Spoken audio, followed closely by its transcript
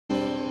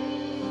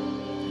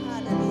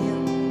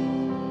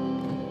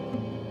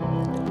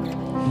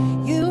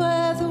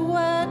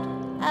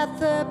at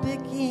the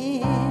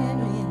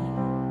beginning.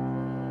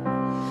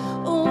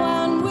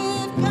 One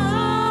with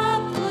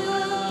God the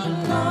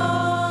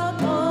Lord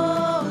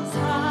Most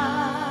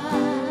High.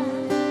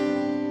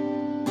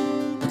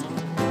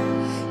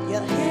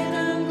 Your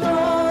hidden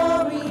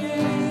glory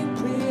in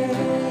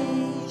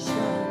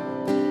creation,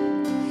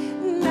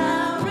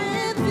 now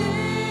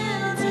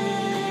revealed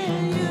in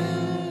you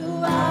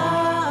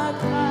are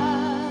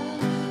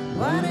Christ.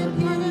 What a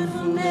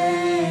beautiful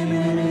name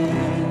it is.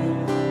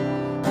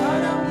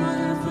 What a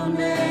wonderful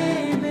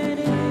name it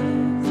is.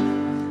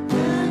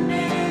 The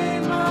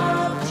name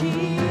of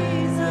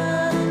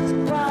Jesus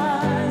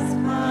Christ,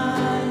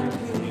 my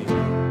King.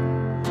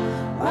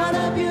 What a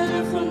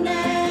beautiful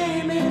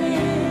name it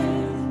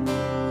is.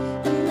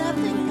 And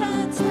nothing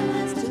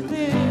compares to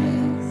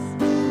this.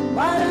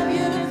 What a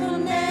beautiful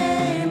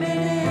name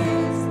it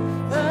is.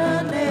 The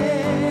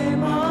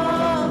name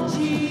of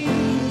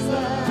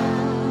Jesus.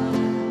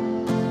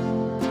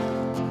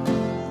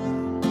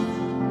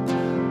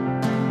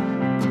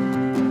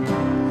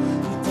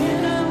 He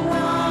didn't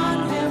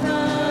want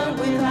heaven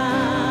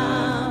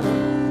without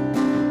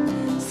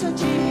him. So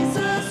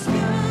Jesus,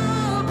 you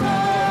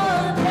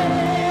brought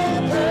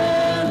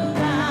heaven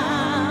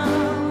down.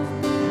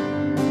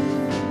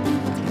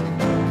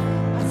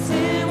 My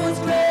sin was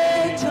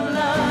great, your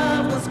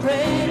love was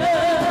greater.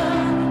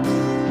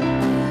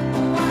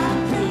 What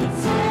can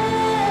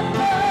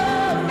separate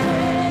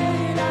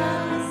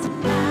us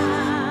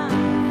now?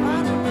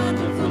 What a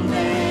wonderful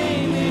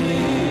name it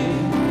is.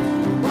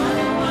 What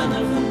a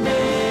wonderful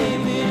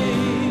name it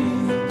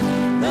is.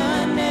 The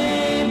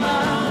name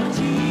of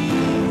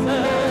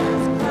Jesus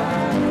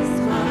Christ,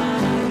 my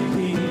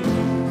King.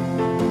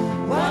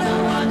 What a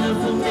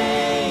wonderful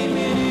name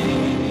it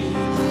is.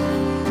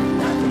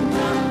 Nothing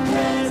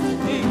compares to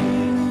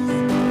this.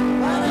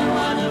 What a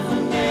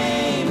wonderful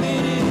name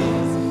it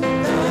is.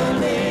 The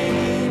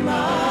name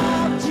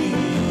of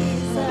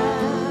Jesus.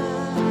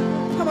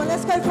 Come on,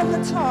 let's go from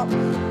the top.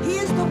 He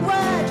is the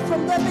Word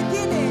from the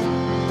beginning.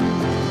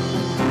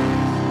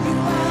 You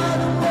are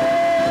the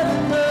Word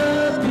in the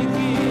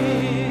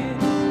beginning.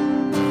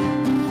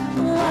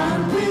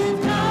 One with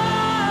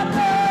God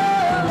the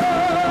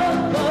Lord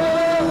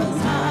Most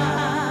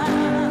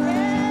High.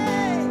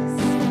 Yes.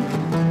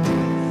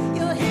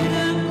 Your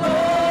hidden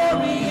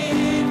glory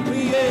in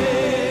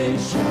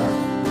creation,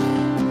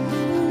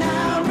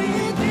 now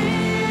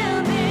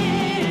revealed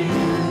in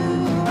you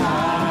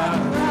are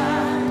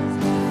Christ.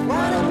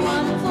 What a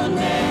wonderful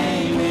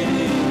name it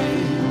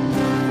is.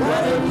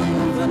 What a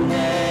beautiful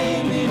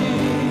name it is.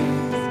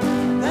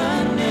 The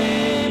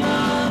name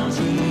of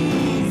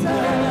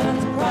Jesus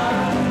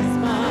Christ,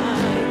 my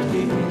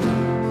King.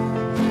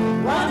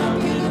 What a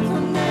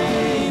beautiful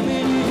name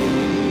it is.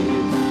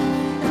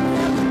 And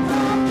nothing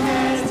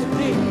compares to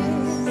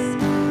this.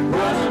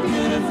 What a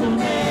beautiful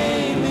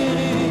name it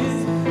is.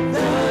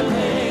 The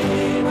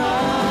name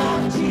of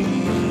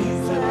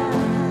Jesus.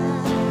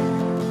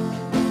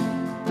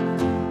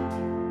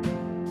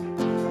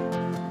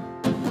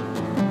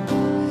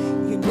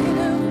 You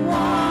didn't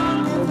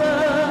want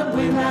heaven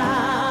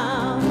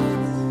without.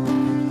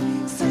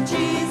 So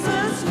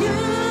Jesus, you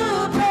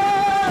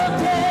brought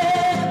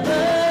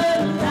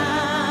heaven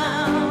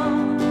down.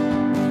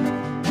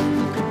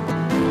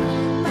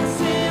 My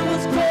sin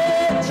was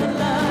great, your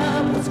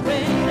love was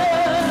greater.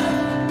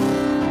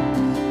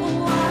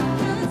 What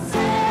can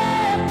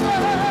separate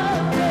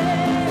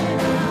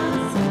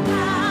us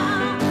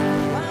now?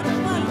 What a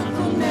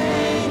wonderful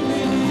name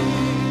it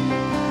is.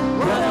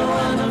 What a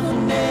wonderful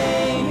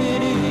name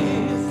it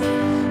is.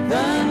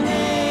 The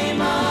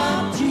name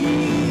of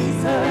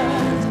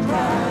Jesus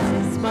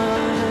Christ,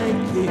 my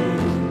King.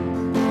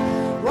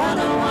 What a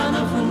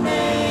wonderful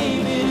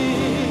name it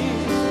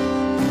is.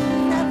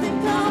 Nothing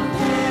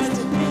compares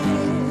to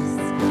this.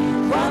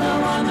 What a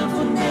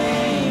wonderful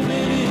name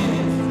it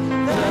is.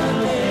 The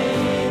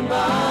name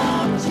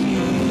of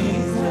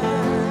Jesus.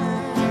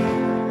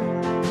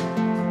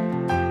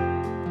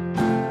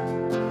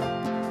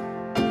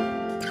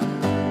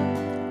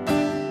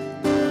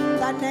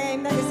 That name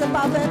that is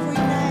above every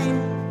name.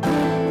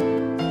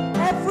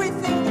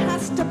 Everything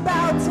has to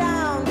bow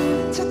down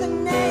to the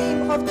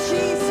name of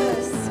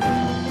Jesus.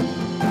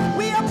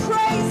 We are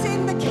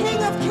praising the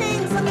King of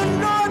Kings and the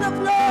Lord of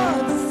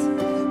Lords.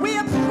 We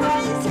are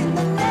praising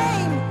the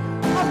name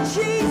of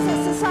Jesus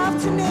this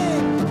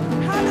afternoon.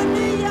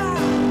 Hallelujah.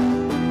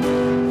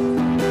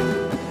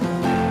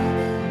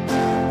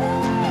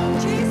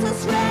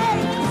 Jesus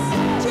reigns.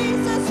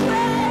 Jesus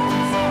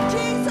reigns.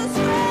 Jesus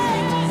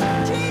reigns.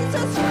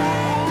 Jesus reigns.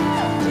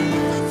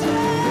 Jesus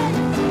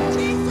reigns.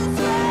 Jesus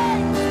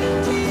reigns.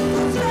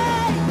 Jesus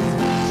reigns.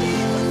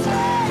 Jesus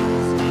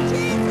reigns.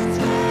 Jesus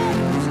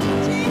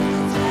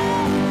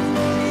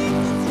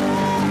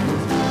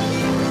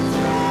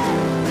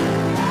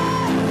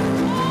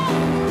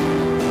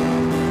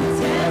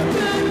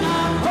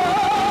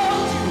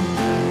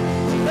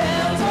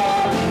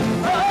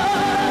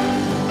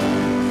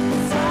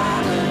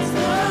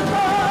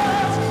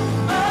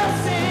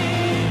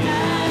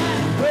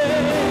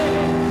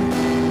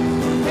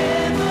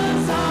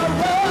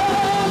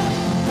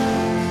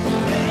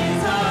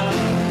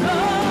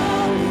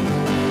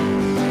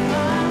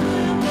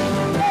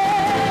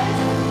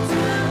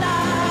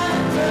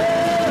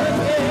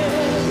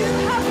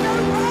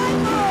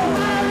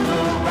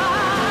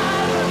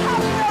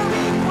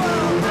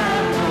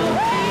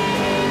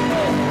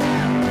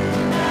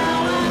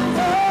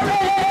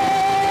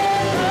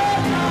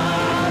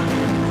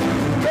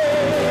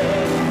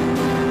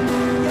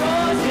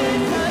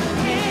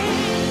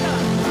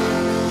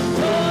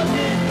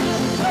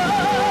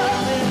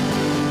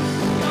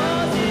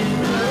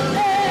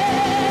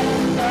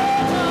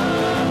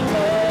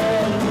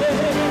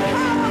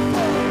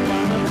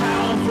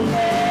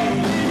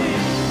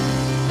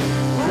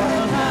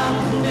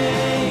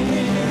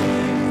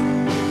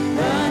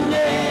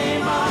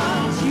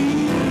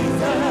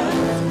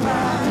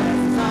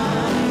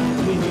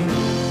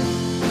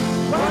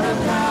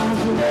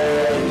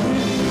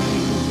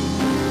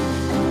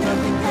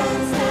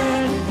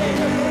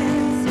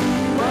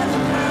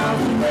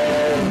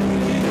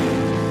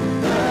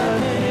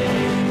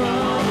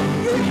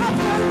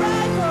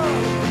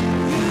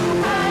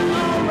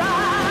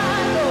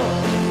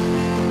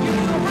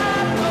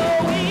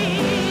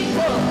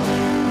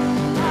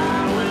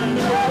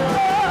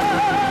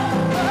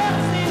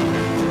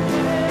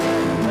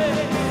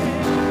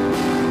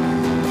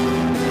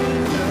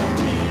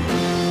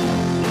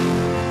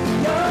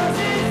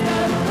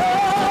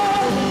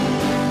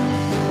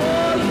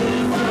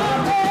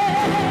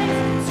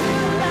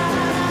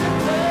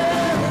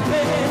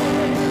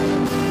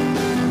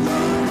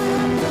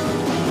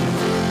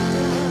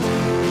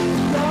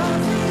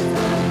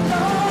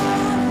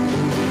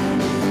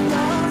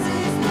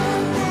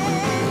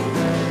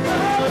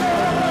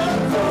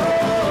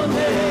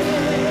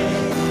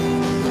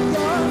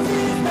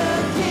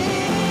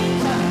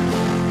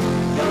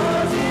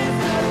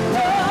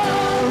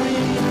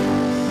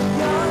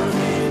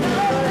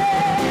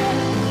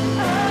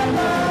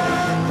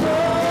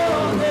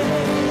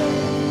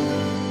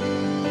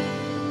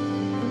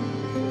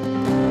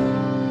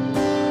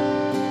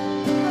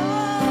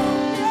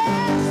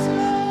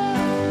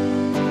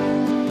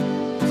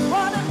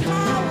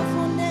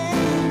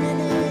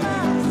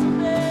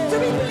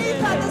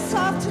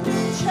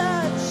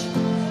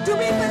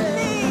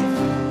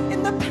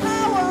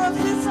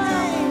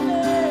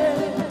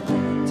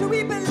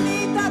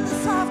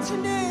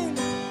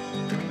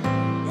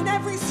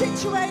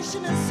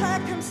situation and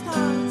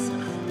circumstance,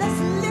 let's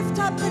lift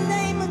up the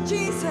name of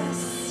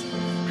Jesus.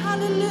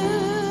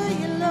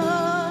 Hallelujah,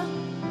 Lord.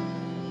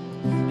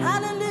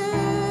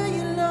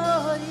 Hallelujah,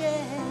 Lord,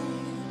 yeah.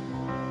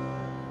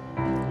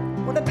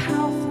 What a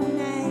powerful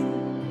name.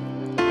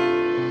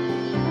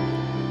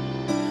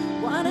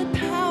 What a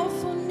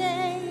powerful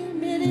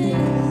name it is.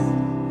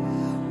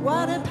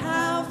 What a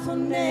powerful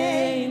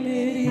name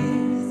it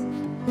is.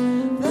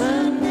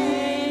 The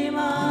name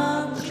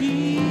of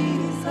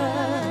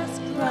Jesus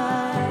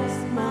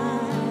Christ, my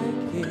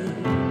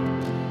King.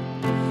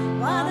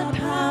 What a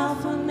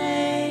powerful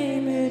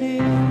name it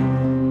is.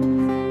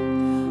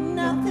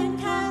 Nothing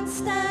can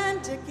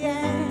stand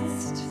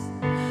against.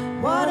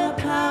 What a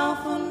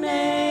powerful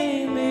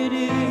name it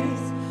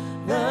is.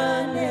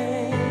 The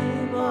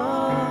name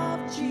of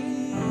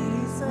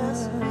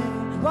Jesus.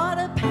 What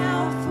a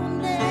powerful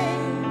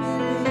name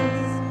it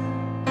is.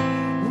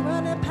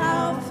 What a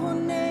powerful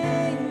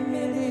name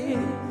it is.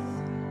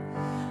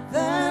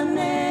 The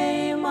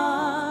name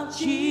of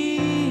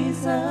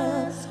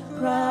Jesus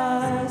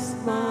Christ,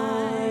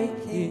 my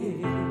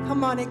King.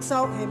 Come on,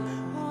 exalt him.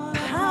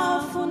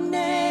 Powerful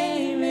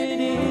name it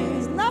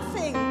is.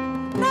 Nothing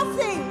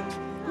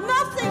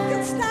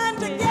can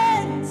stand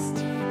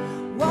against.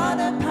 What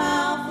a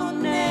powerful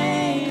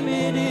name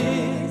it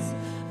is.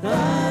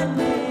 The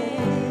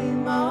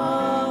name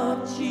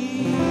of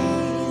Jesus.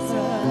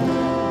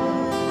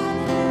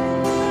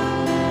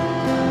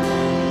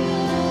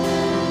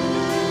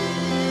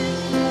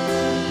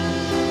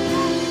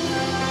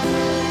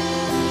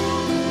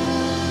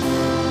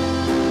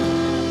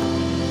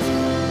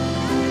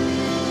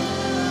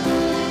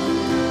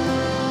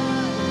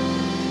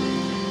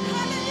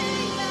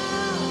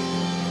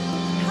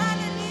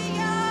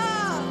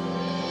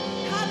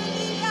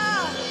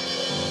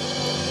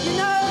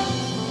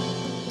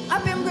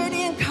 I've been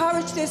really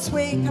encouraged this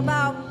week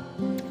about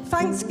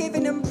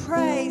thanksgiving and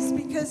praise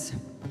because,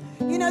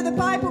 you know, the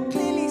Bible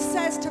clearly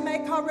says to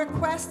make our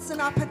requests and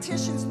our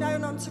petitions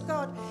known unto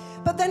God.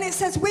 But then it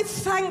says with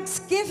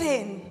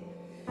thanksgiving.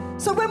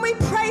 So when we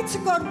pray to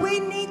God,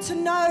 we need to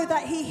know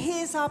that he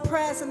hears our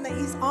prayers and that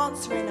he's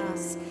answering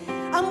us.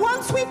 And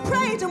once we've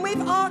prayed and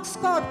we've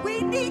asked God,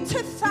 we need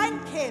to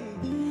thank him.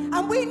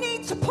 And we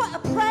need to put a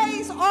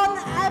praise on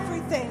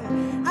everything.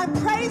 And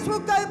praise will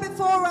go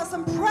before us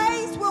and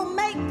praise will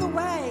make the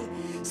way.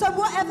 So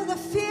whatever the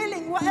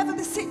feeling, whatever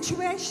the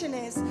situation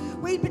is,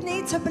 we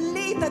need to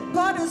believe that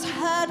God has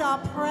heard our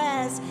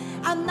prayers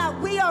and that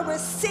we are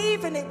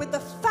receiving it with the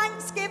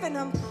thanksgiving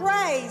and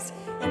praise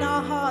in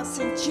our hearts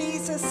in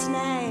Jesus'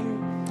 name.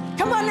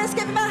 Come on, let's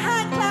give him a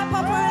hand clap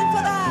offering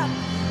for that.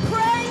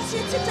 Praise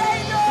you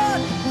today,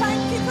 Lord. Thank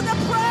you for the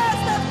prayers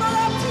that have gone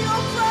up to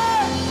your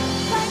throne.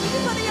 Thank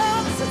you for the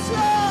answers,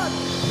 Lord.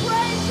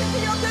 Praise you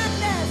for your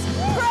goodness.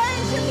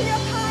 Praise you for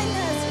your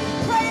kindness.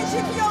 Praise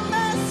you for your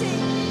mercy.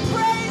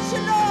 Praise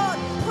you, Lord.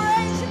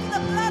 Praise you for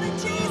the blood of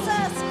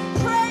Jesus.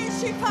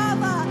 Praise you,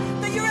 Father,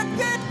 that you're a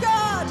good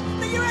God.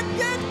 That you're a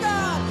good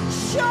God.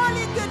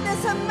 Surely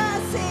goodness and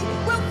mercy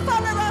will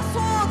follow us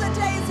all the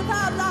days of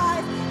our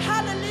life.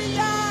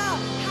 Hallelujah.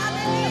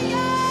 Hallelujah.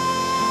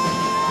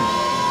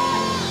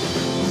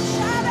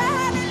 Shout a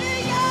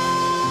hallelujah.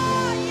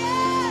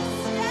 Yes,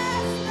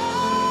 yes,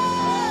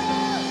 Lord.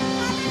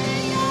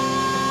 Hallelujah.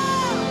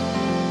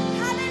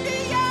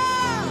 Hallelujah.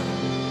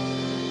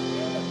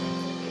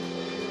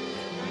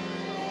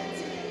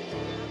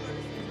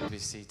 Be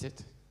seated.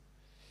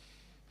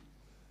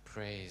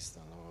 Praise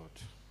the Lord.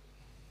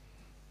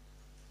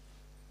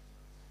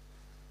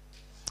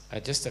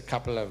 Just a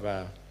couple of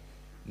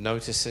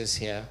notices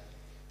here.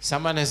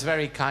 Someone has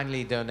very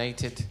kindly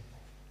donated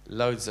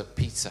loads of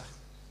pizza.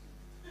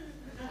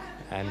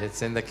 And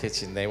it's in the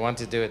kitchen. They want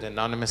to do it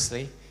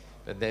anonymously,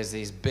 but there's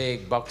these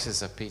big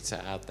boxes of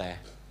pizza out there.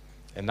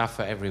 Enough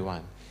for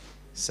everyone.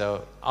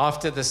 So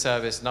after the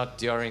service, not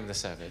during the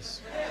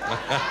service,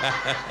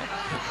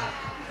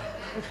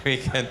 we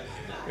can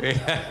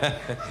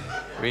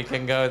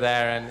go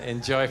there and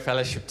enjoy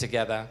fellowship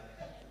together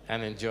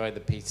and enjoy the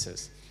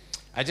pizzas.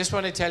 I just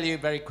want to tell you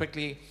very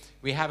quickly,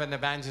 we have an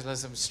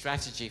evangelism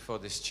strategy for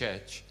this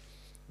church.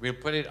 We'll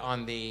put it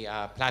on the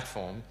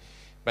platform,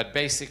 but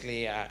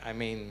basically, I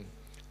mean,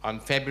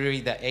 on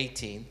February the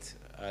 18th,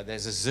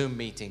 there's a Zoom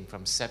meeting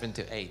from 7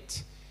 to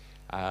 8,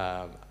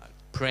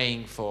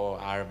 praying for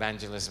our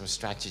evangelism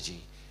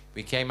strategy.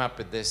 We came up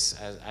with this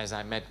as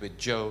I met with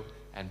Joe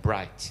and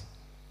Bright.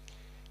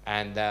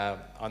 And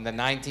on the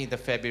 19th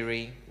of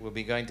February, we'll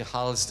be going to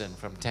Harlesden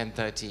from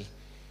 10:30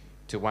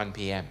 to 1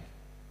 p.m.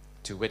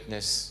 to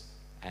witness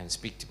and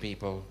speak to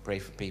people, pray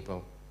for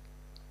people.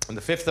 On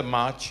the 5th of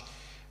March,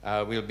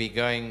 we'll be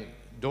going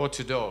door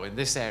to door in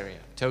this area,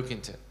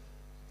 Tokington.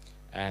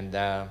 And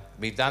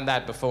we've done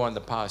that before in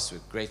the past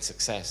with great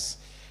success,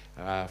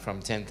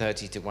 from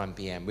 10:30 to 1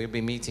 p.m. We'll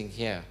be meeting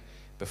here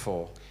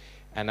before.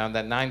 And on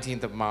the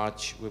 19th of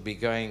March, we'll be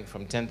going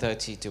from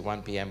 10:30 to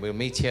 1 p.m. We'll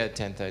meet here at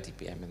 10:30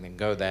 p.m. and then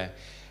go there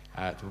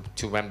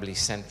to Wembley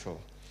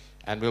Central.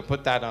 And we'll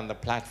put that on the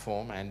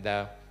platform. And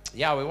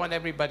yeah, we want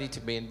everybody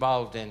to be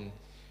involved in,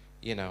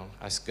 you know,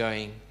 us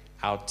going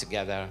out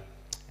together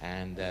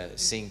and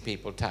seeing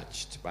people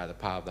touched by the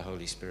power of the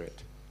Holy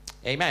Spirit.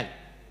 Amen.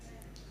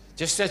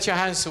 Just stretch your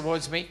hands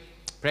towards me.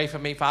 Pray for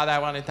me. Father, I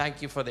want to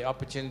thank you for the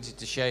opportunity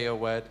to share your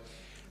word.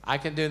 I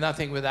can do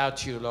nothing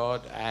without you,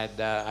 Lord, and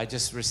I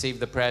just receive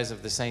the prayers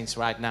of the saints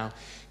right now.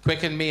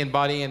 Quicken me in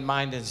body and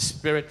mind and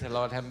spirit,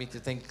 Lord. Help me to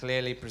think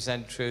clearly,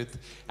 present truth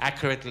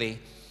accurately.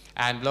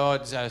 And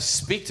Lord,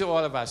 speak to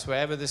all of us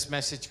wherever this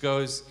message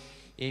goes,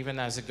 even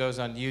as it goes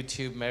on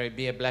YouTube. May it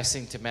be a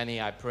blessing to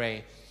many, I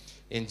pray,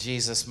 in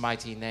Jesus'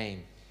 mighty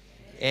name.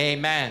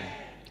 Amen.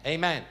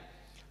 Amen.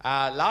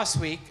 Last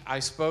week, I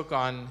spoke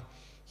on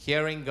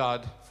hearing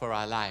God for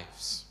our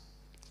lives.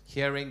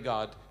 Hearing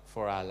God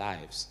for our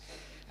lives.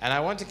 And I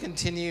want to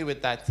continue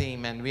with that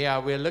theme, and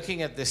we're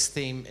looking at this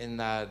theme in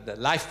the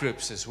life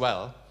groups as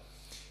well.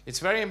 It's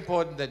very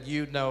important that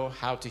you know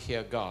how to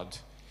hear God,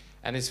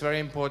 and it's very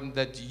important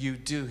that you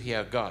do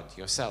hear God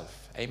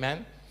yourself.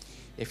 Amen?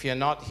 If you're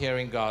not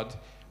hearing God,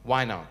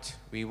 why not?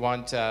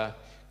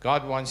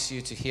 God wants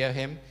you to hear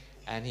him,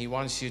 and he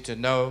wants you to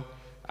know,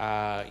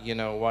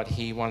 what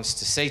he wants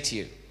to say to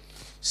you.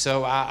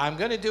 So I'm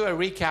going to do a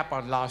recap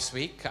on last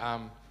week.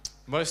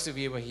 Most of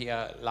you were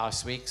here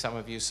last week. Some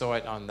of you saw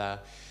it on the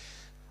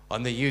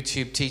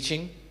YouTube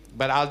teaching.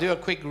 But I'll do a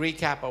quick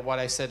recap of what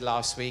I said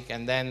last week.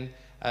 And then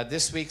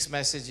this week's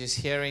message is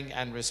hearing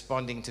and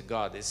responding to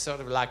God. It's sort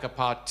of like a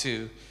part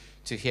 2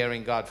 to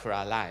hearing God for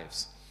our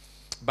lives.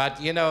 But,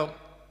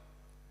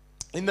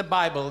 in the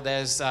Bible,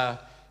 there's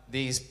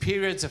these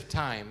periods of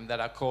time that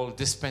are called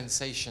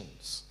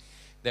dispensations.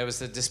 There was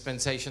the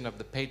dispensation of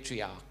the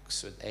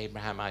patriarchs with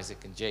Abraham,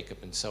 Isaac, and Jacob,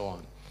 and so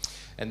on.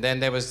 And then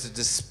there was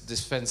the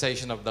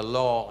dispensation of the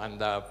law and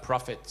the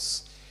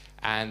prophets.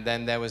 And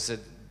then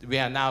we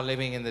are now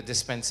living in the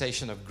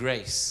dispensation of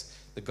grace,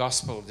 the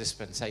gospel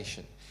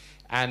dispensation.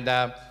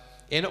 And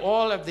in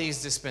all of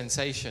these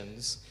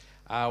dispensations,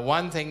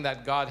 one thing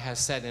that God has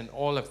said in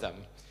all of them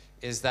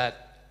is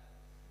that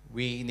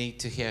we need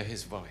to hear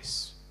his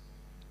voice.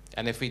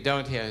 And if we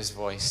don't hear his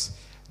voice,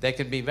 there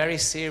can be very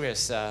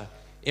serious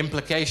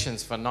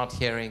implications for not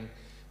hearing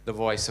the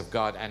voice of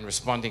God and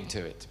responding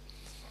to it.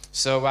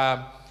 So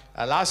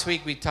last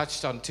week we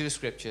touched on 2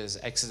 scriptures,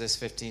 Exodus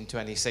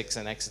 15:26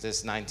 and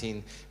Exodus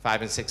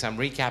 19:5 and 6. I'm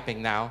recapping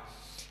now.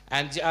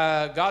 And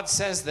God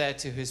says there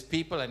to his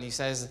people, and he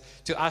says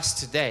to us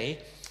today,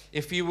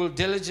 if you will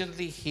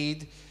diligently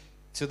heed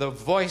to the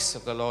voice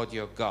of the Lord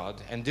your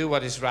God, and do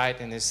what is right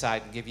in his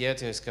sight, and give ear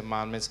to his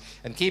commandments,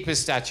 and keep his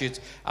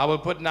statutes, I will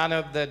put none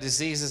of the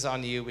diseases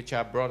on you which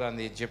are brought on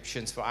the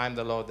Egyptians, for I am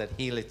the Lord that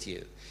healeth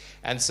you.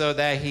 And so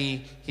there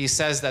he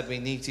says that we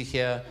need to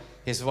hear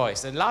his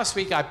voice. And last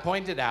week I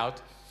pointed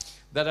out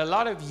that a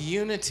lot of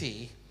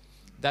unity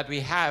that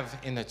we have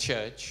in a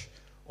church,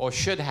 or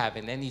should have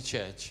in any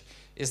church,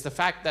 is the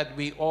fact that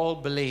we all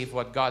believe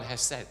what God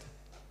has said.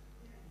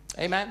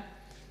 Amen?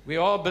 We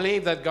all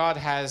believe that God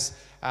has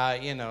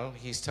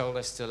he's told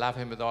us to love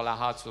him with all our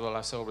hearts, with all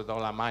our soul, with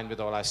all our mind, with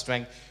all our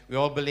strength. We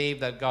all believe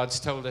that God's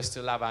told us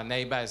to love our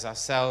neighbor as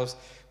ourselves.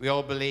 We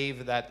all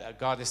believe that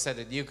God has said,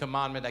 a new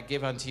commandment I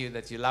give unto you,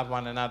 that you love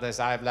one another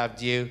as I have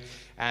loved you.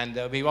 And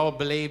we all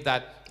believe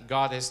that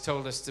God has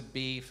told us to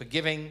be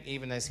forgiving,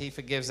 even as he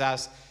forgives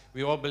us.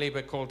 We all believe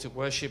we're called to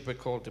worship, we're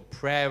called to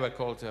prayer, we're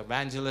called to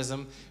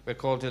evangelism, we're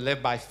called to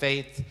live by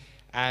faith.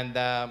 And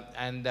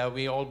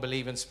we all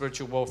believe in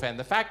spiritual warfare. And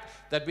the fact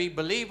that we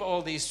believe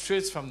all these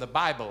truths from the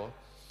Bible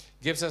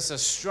gives us a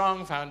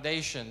strong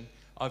foundation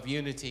of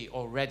unity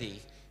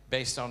already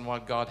based on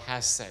what God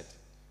has said.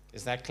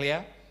 Is that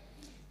clear?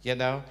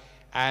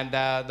 And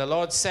the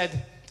Lord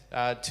said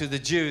to the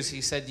Jews,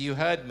 he said, you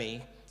heard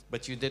me,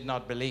 but you did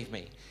not believe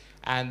me.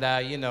 And,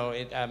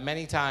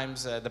 many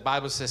times the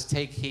Bible says,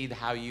 take heed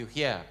how you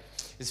hear.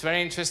 It's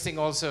very interesting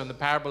also in the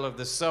parable of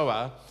the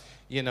sower.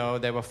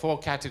 There were 4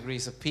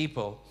 categories of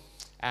people,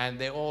 and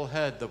they all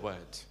heard the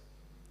word.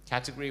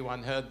 Category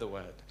 1 heard the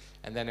word,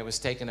 and then it was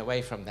taken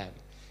away from them.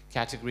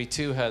 Category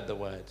 2 heard the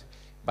word,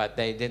 but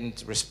they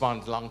didn't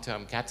respond long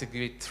term.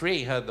 Category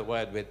 3 heard the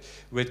word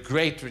with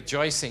great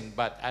rejoicing,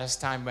 but as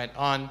time went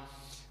on,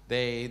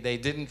 they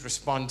didn't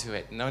respond to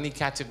it. And only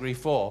category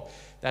 4,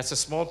 that's a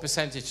small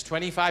percentage,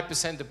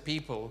 25% of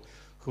people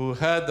who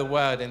heard the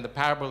word in the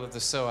parable of the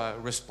sower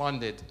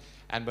responded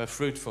and were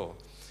fruitful.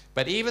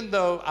 But even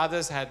though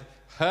others had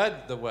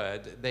heard the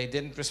word, they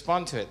didn't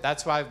respond to it.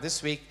 That's why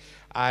this week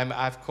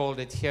I've called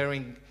it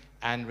hearing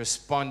and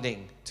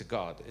responding to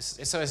God.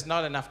 So it's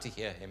not enough to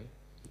hear him.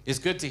 It's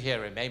good to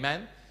hear him,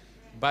 amen?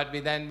 But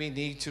we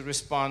need to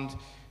respond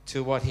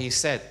to what he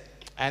said.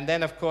 And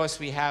then, of course,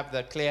 we have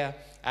the clear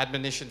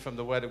admonition from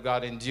the word of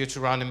God in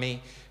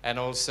Deuteronomy and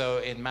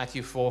also in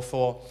Matthew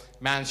 4:4.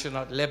 Man shall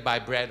not live by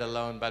bread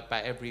alone, but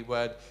by every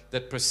word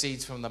that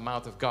proceeds from the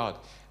mouth of God.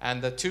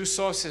 And the 2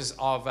 sources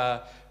of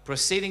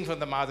proceeding from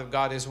the mouth of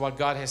God is what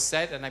God has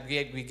said. And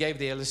we gave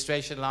the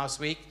illustration last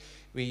week.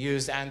 We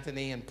used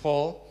Anthony and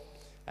Paul,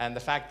 and the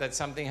fact that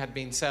something had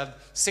been said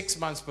 6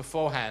 months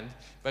beforehand,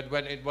 but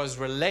when it was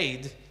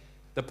relayed,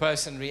 the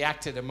person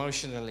reacted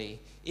emotionally,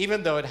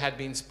 even though it had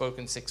been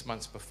spoken 6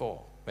 months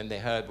before. when they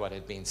heard what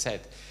had been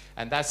said.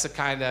 And that's the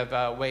kind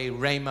of way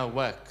Rhema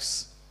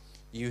works.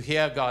 You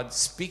hear God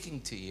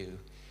speaking to you,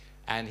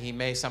 and he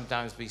may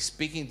sometimes be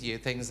speaking to you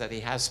things that he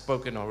has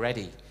spoken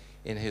already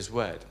in his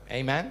word.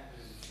 Amen?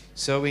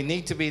 So we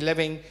need to be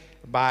living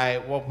by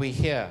what we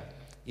hear.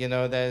 You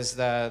know, there's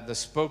the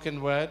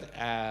spoken word,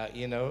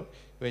 you know,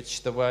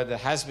 which the word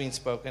that has been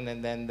spoken,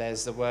 and then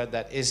there's the word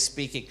that is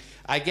speaking.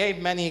 I gave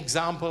many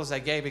examples. I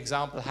gave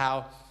example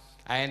how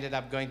I ended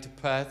up going to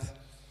Perth,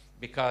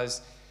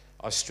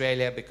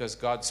 Australia, because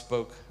God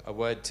spoke a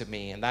word to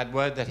me. And that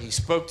word that he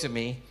spoke to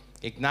me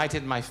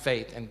ignited my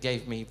faith and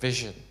gave me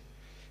vision.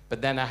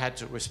 But then I had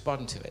to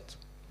respond to it.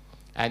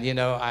 And, you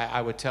know,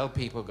 I would tell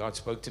people God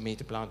spoke to me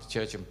to plant a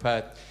church in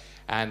Perth.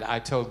 And I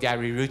told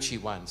Gary Ritchie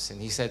once,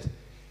 and he said,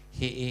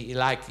 he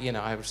like, you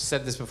know, I've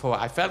said this before,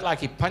 I felt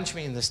like he punched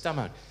me in the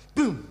stomach.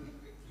 Boom!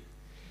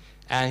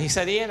 And he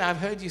said, Ian, I've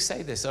heard you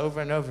say this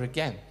over and over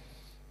again.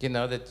 You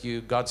know,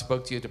 that God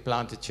spoke to you to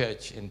plant a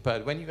church in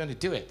Perth. When are you going to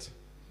do it?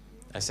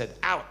 I said,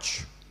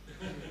 ouch.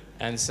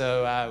 And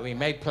so we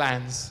made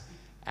plans,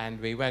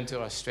 and we went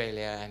to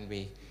Australia, and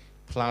we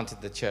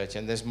planted the church.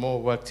 And there's more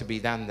work to be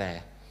done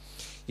there.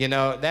 You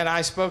know, then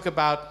I spoke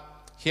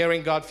about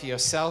hearing God for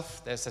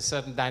yourself. There's a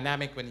certain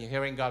dynamic when you're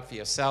hearing God for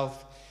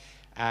yourself.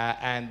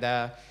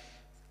 I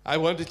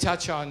want to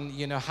touch on,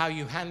 you know, how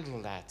you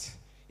handle that.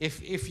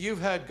 If you've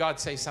heard God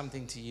say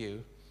something to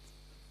you,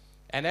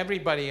 and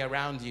everybody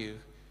around you,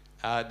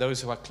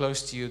 those who are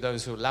close to you,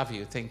 those who love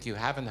you, think you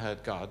haven't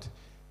heard God,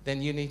 then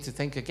you need to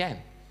think again.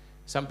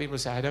 Some people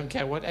say, I don't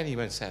care what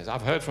anyone says.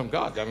 I've heard from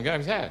God. I'm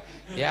going there.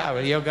 Yeah,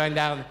 well, you're going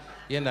down,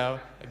 you know.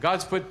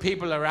 God's put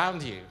people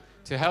around you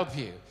to help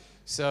you.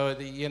 So,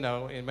 you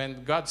know,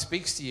 when God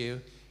speaks to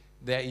you,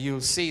 you'll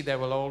see there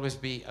will always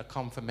be a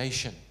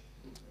confirmation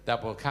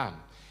that will come.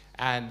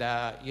 And,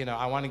 you know,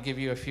 I want to give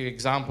you a few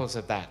examples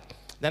of that.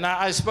 Then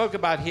I spoke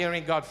about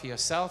hearing God for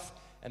yourself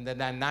and the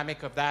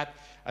dynamic of that.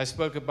 I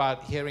spoke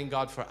about hearing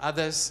God for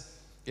others.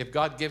 If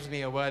God gives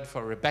me a word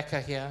for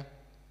Rebecca here,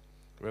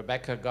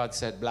 Rebecca, God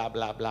said blah,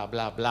 blah, blah,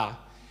 blah, blah.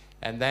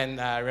 And then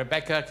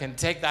Rebecca can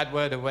take that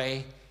word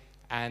away,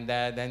 and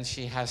then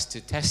she has to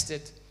test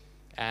it,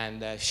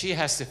 and she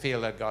has to feel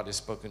that God has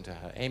spoken to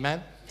her.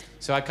 Amen?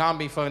 So I can't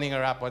be phoning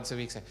her up once a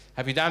week saying,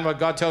 have you done what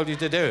God told you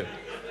to do?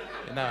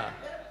 No.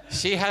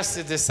 She has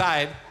to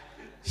decide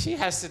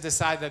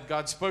that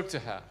God spoke to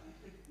her,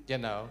 you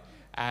know.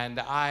 And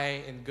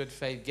I, in good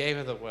faith, gave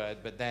her the word,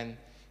 but then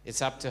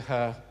it's up to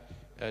her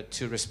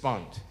to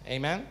respond.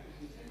 Amen?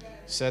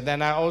 So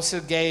then I also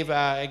gave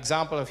an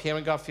example of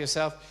hearing God for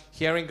yourself,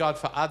 hearing God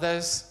for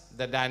others,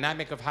 the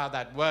dynamic of how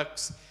that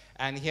works,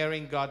 and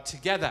hearing God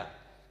together.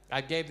 I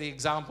gave the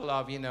example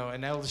of, you know,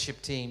 an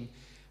eldership team,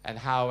 and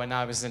how when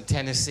I was in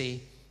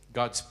Tennessee,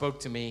 God spoke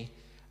to me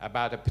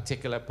about a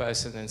particular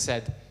person and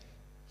said,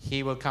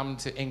 he will come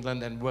to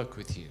England and work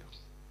with you.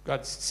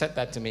 God said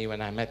that to me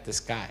when I met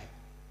this guy.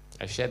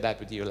 I shared that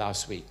with you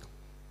last week.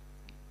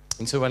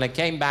 And so when I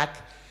came back,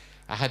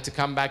 I had to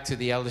come back to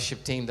the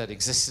eldership team that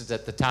existed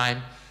at the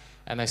time.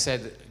 And I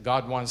said,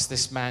 God wants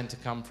this man to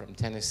come from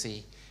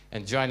Tennessee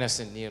and join us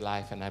in New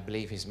Life. And I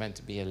believe he's meant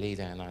to be a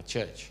leader in our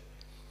church.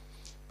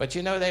 But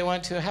you know, they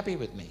weren't too happy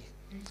with me,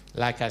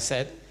 like I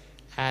said.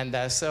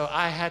 And so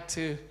I had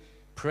to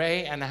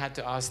pray, and I had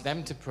to ask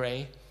them to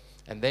pray.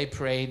 And they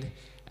prayed.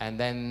 And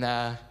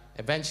then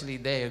eventually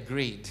they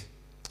agreed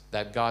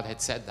that God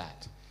had said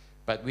that.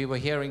 But we were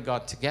hearing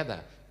God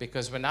together,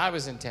 because when I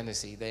was in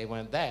Tennessee, they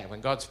weren't there.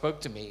 When God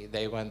spoke to me,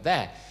 they weren't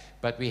there.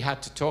 But we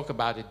had to talk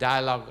about it,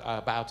 dialogue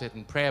about it,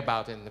 and pray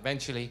about it. And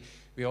eventually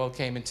we all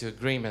came into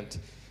agreement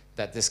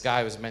that this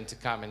guy was meant to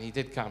come. And he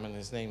did come, and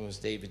his name was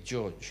David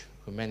George,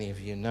 who many of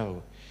you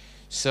know.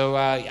 So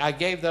I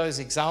gave those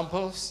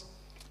examples.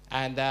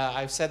 And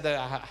I've said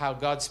that how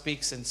God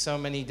speaks in so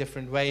many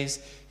different ways.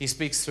 He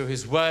speaks through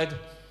his word.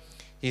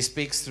 He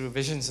speaks through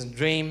visions and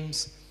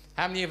dreams.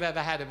 How many of you have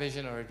ever had a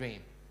vision or a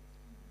dream?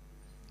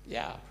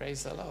 Yeah,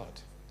 praise the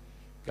Lord.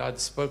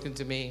 God's spoken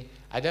to me.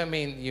 I don't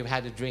mean you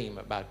had a dream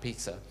about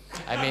pizza.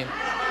 I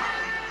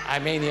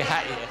mean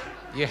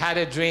you had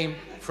a dream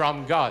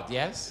from God,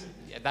 yes?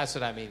 Yeah, that's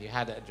what I mean. You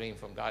had a dream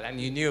from God, and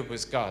you knew it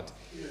was God.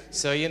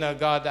 So, you know,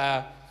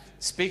 God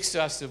speaks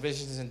to us through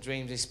visions and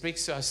dreams. He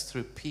speaks to us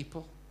through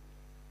people.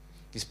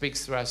 He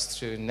speaks to us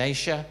through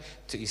nature.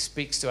 He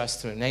speaks to us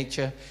through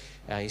nature.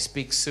 He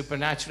speaks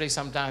supernaturally,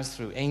 sometimes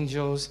through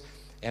angels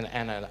and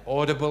an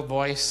audible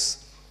voice.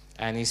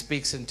 And he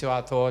speaks into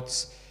our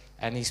thoughts,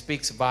 and he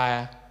speaks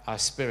via our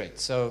spirit.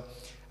 So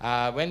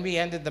when we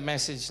ended the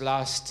message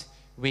last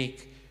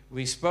week,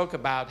 we spoke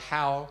about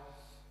how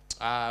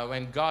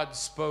when God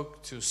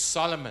spoke to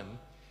Solomon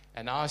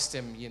and asked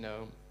him, you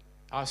know,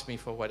 ask me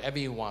for whatever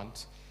you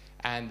want.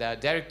 And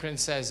Derek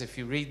Prince says, if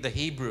you read the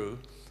Hebrew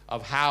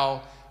of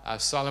how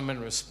Solomon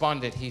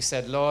responded, he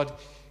said, Lord,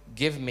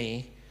 give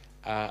me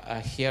a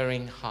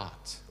hearing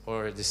heart,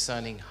 or a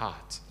discerning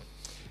heart.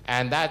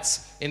 And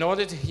that's, in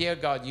order to hear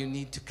God, you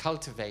need to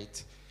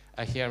cultivate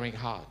a hearing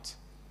heart.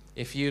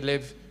 If you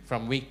live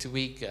from week to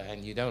week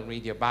and you don't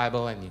read your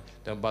Bible, and you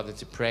don't bother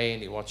to pray,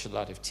 and you watch a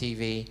lot of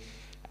TV,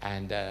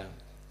 and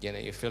you know,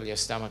 you fill your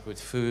stomach with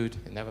food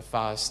and never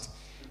fast.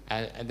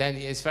 And then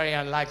it's very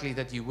unlikely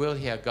that you will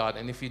hear God.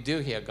 And if you do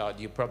hear God,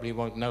 you probably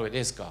won't know it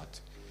is God,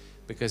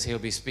 because he'll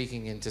be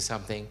speaking into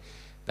something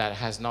that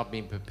has not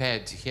been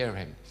prepared to hear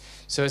him.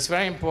 So it's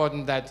very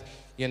important that,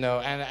 you know,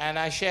 and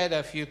I shared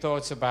a few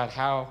thoughts about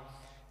how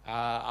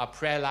our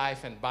prayer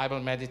life and Bible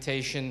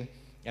meditation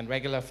and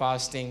regular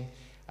fasting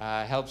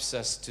helps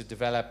us to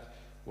develop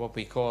what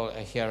we call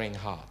a hearing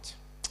heart.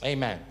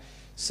 Amen.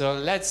 So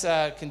let's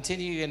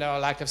continue. You know,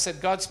 like I've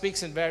said, God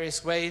speaks in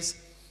various ways.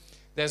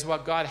 There's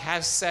what God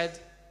has said,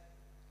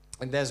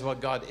 and there's what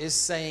God is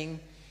saying.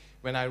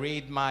 When I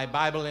read my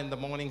Bible in the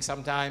morning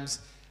sometimes,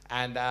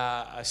 and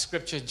a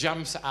scripture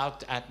jumps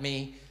out at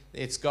me,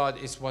 it's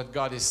what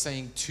God is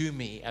saying to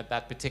me at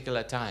that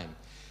particular time.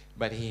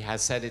 But he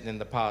has said it in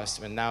the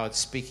past, and now it's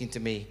speaking to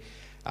me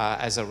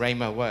as a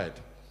rhema word.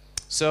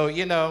 So,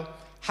 you know,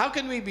 how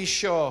can we be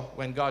sure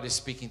when God is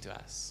speaking to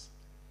us?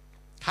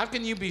 How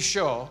can you be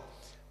sure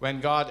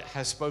when God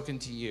has spoken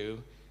to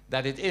you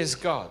that it is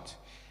God?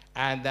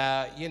 And,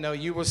 you know,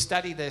 you will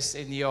study this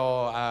in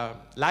your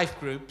life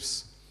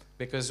groups,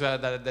 because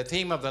the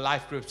theme of the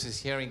life groups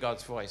is hearing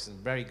God's voice, and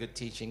very good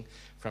teaching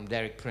from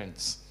Derek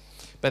Prince.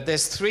 But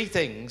there's three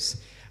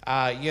things,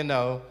 you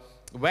know,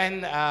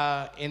 when,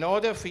 in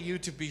order for you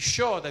to be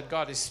sure that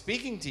God is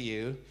speaking to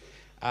you,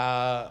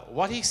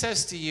 what he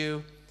says to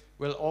you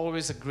will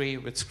always agree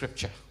with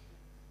Scripture.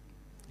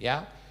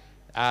 Yeah?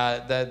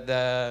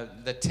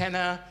 The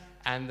tenor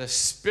and the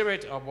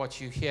spirit of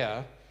what you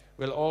hear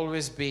will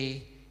always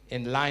be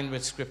in line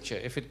with Scripture.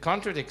 If it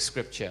contradicts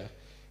Scripture,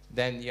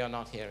 then you're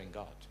not hearing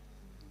God.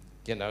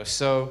 You know,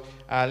 so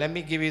let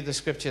me give you the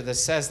scripture that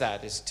says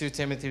that. It's 2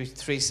 Timothy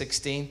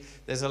 3:16.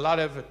 There's a lot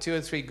of 2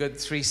 or 3 good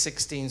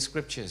 3:16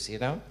 scriptures, you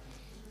know.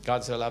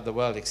 God so loved the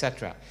world,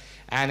 etc.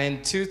 And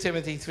in 2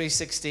 Timothy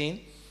 3:16,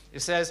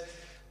 it says,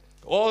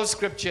 all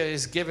scripture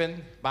is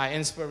given by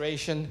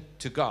inspiration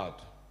to God.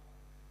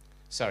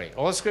 Sorry,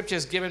 all scripture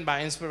is given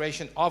by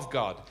inspiration of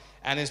God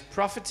and is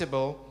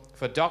profitable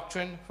for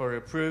doctrine, for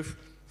reproof,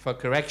 for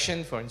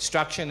correction, for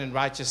instruction in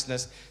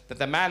righteousness, that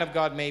the man of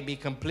God may be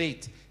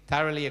complete,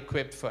 thoroughly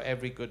equipped for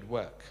every good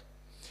work.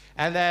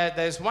 And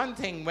there's one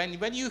thing,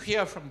 when you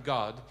hear from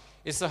God,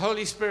 it's the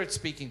Holy Spirit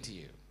speaking to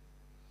you.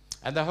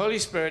 And the Holy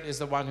Spirit is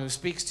the one who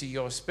speaks to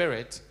your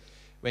spirit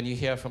when you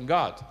hear from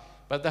God.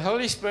 But the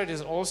Holy Spirit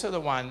is also the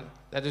one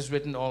that has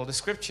written all the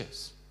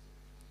scriptures.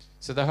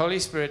 So the Holy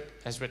Spirit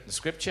has written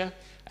scripture,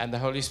 and the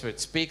Holy Spirit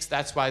speaks.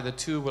 That's why the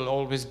two will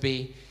always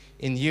be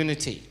in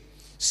unity.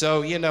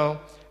 So, you know,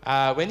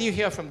 when you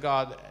hear from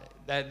God,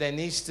 there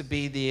needs to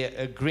be the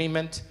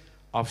agreement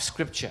of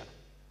scripture.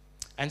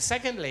 And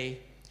secondly,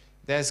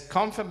 there's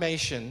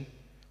confirmation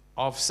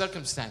of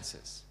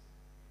circumstances.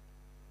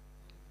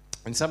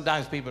 And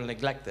sometimes people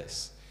neglect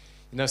this.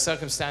 You know,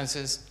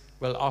 circumstances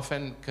will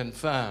often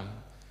confirm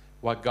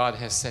what God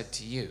has said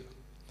to you.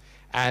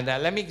 And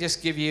let me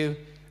just give you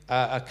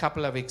a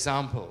couple of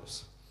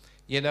examples.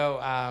 You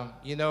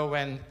know,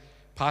 when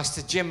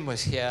Pastor Jim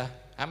was here,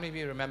 how many of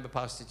you remember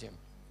Pastor Jim?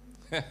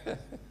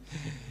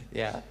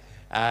 Yeah,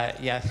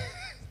 yeah.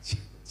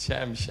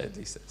 Jam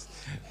Shetty says.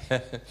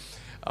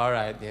 All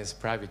right, yes,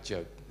 private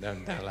joke.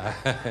 Don't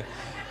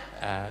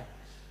lie.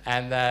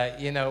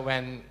 You know,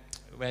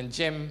 when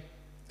Jim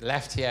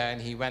left here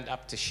and he went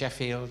up to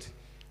Sheffield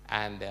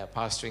and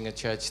pastoring a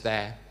church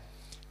there,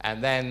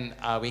 and then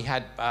we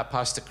had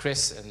Pastor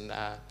Chris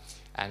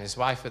and his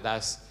wife with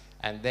us,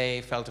 and they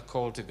felt a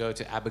call to go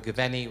to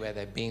Abergavenny, where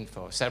they've been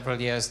for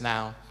several years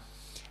now.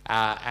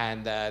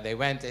 They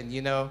went, and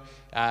you know,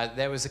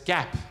 there was a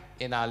gap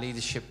in our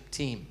leadership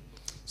team.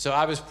 So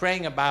I was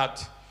praying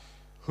about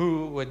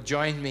who would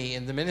join me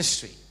in the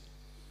ministry.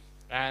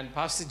 And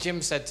Pastor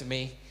Jim said to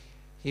me,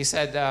 he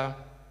said,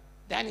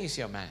 Danny's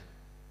your man.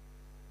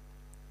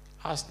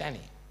 Ask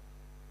Danny.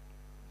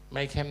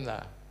 Make him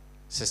the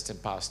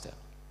assistant pastor.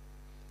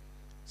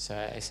 So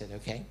I said,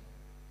 okay.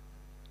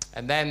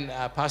 And then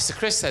Pastor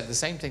Chris said the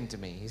same thing to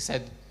me. He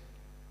said,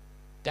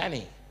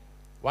 Danny,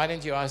 why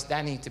didn't you ask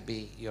Danny to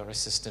be your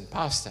assistant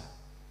pastor?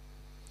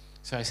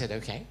 So I said,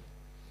 okay.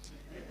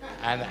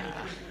 And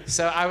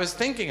so I was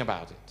thinking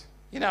about it.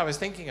 You know, I was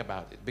thinking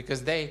about it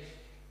because they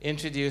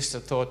introduced a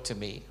thought to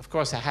me. Of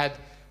course, I had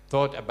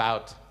thought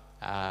about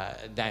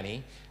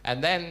Danny,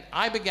 and then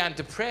I began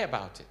to pray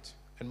about it.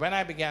 And when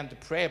I began to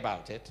pray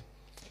about it,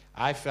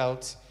 I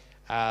felt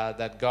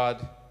that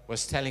God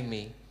was telling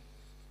me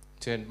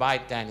to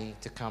invite Danny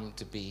to come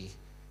to be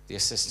the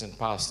assistant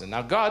pastor.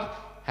 Now, God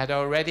had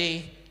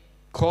already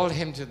called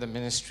him to the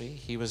ministry.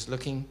 He was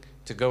looking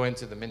to go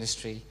into the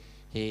ministry.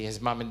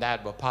 His mom and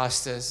dad were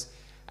pastors,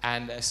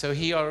 and so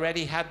he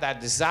already had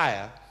that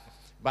desire.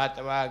 But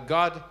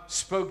God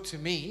spoke to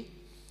me,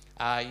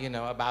 you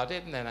know, about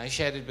it, and then I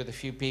shared it with a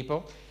few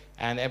people,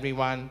 and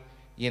everyone,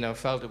 you know,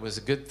 felt it was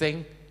a good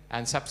thing,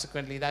 and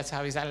subsequently that's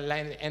how he's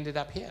ended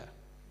up here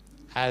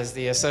as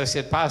the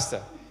associate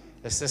pastor,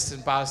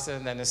 assistant pastor,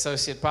 and then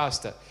associate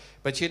pastor.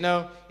 But you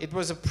know, it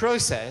was a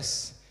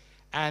process,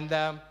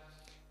 and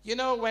you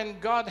know,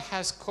 when God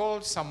has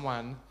called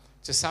someone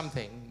to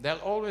something, there'll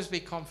always be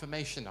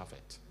confirmation of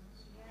it.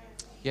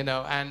 You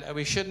know, and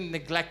we shouldn't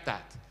neglect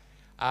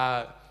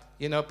that.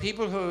 You know,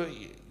 people who,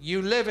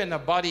 you live in a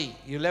body,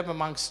 you live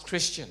amongst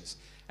Christians,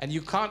 and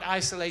you can't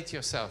isolate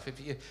yourself.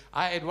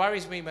 It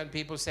worries me when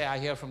people say, I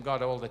hear from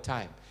God all the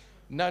time.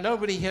 No,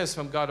 nobody hears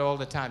from God all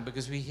the time,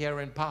 because we hear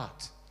in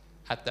part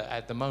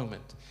at the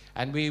moment.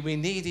 And we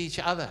need each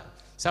other.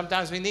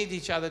 Sometimes we need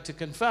each other to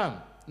confirm.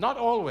 Not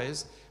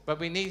always, but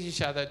we need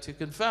each other to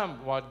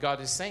confirm what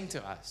God is saying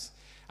to us.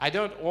 I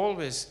don't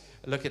always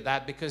look at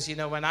that, because, you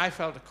know, when I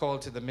felt a call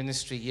to the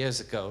ministry years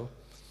ago,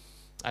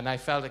 and I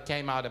felt it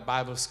came out of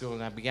Bible school,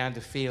 and I began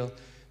to feel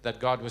that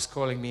God was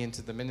calling me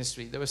into the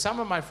ministry, there were some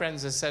of my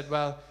friends that said,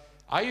 well,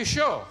 are you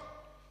sure?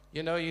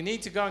 You know, you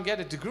need to go and get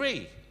a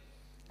degree.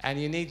 And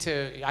you need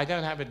to, I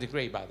don't have a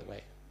degree, by the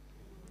way.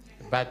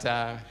 But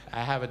I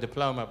have a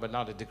diploma, but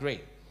not a degree.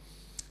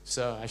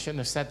 So I shouldn't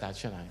have said that,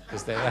 should I?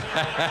 Because they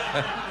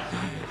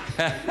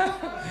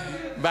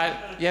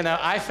but, you know,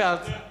 I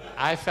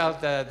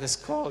felt this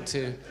call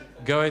to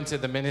go into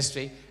the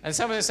ministry. And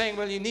someone is saying,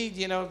 well, you need,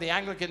 you know, the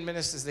Anglican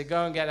ministers, they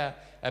go and get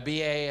a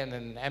BA and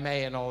an MA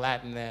and all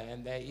that.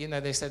 And they, you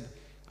know, they said,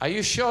 are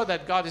you sure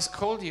that God has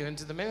called you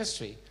into the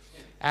ministry?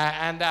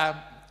 And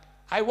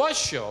I was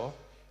sure.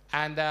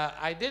 And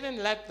I didn't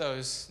let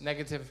those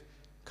negative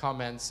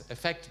comments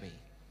affect me.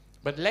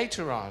 But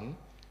later on,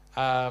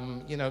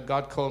 you know,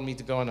 God called me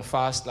to go on a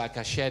fast, like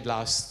I shared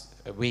last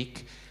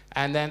week.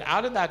 And then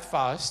out of that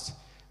fast,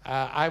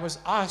 I was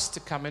asked to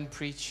come and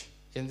preach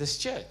in this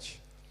church.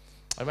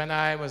 And when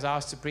I was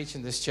asked to preach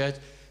in this church,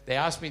 they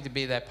asked me to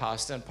be their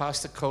pastor. And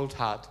Pastor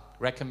Coldheart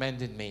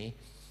recommended me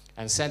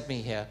and sent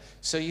me here.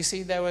 So you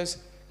see, there was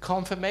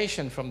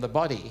confirmation from the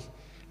body.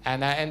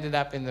 And I ended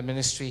up in the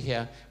ministry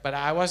here. But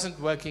I wasn't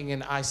working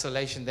in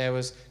isolation. There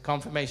was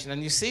confirmation.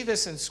 And you see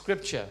this in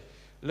Scripture.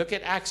 Look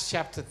at Acts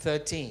chapter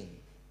 13.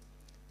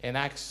 In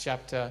Acts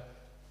chapter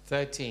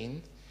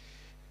 13,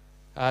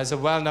 it's a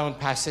well-known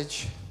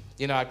passage.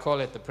 You know, I call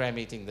it the prayer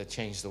meeting that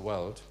changed the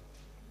world.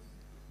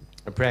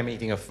 A prayer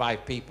meeting of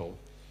 5 people.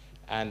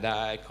 And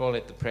I call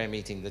it the prayer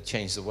meeting that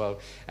changed the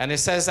world. And it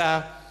says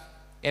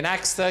in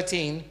Acts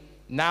 13,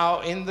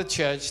 now in the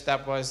church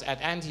that was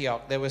at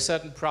Antioch, there were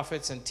certain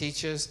prophets and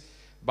teachers,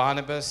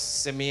 Barnabas,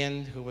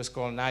 Simeon, who was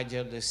called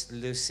Niger,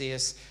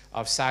 Lucius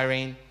of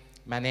Cyrene,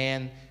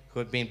 Manaen, who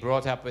had been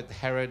brought up with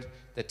Herod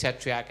the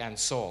Tetrarch, and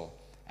Saul.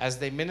 As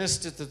they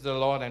ministered to the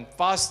Lord and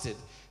fasted,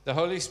 the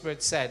Holy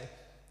Spirit said,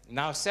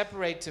 now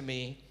separate to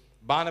me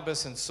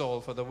Barnabas and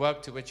Saul for the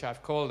work to which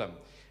I've called them.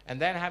 And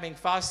then, having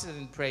fasted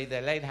and prayed,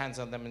 they laid hands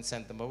on them and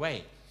sent them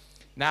away.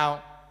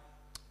 Now,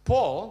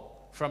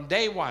 Paul, from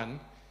day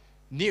one,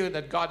 knew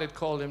that God had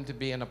called him to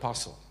be an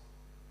apostle.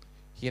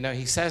 You know,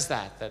 he says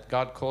that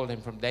God called him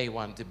from day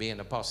one to be an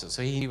apostle.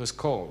 So he was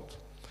called.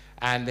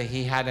 And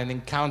he had an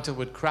encounter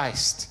with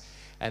Christ.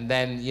 And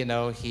then, you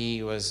know,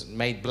 he was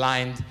made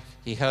blind.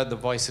 He heard the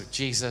voice of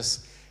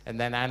Jesus. And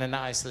then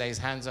Ananias lays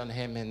hands on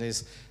him, and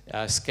his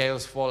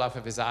scales fall off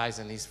of his eyes,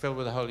 and he's filled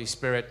with the Holy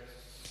Spirit.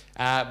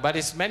 But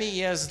it's many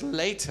years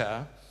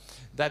later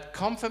that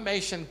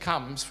confirmation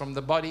comes from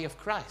the body of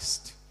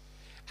Christ.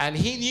 And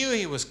he knew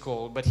he was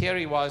called, but here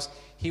he was.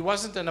 He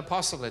wasn't an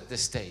apostle at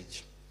this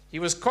stage. He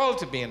was called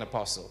to be an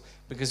apostle,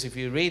 because if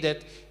you read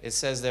it, it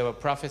says there were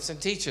prophets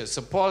and teachers.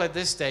 So Paul at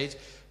this stage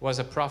was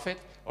a prophet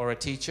or a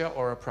teacher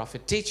or a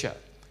prophet teacher.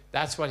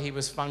 That's what he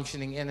was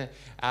functioning in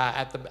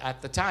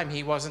at the time.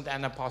 He wasn't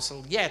an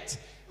apostle yet.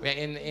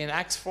 In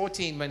Acts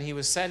 14, when he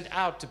was sent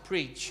out to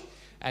preach,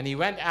 and he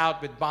went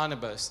out with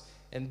Barnabas,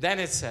 and then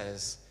it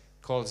says,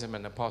 calls him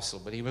an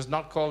apostle. But he was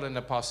not called an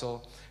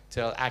apostle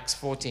till Acts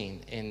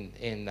 14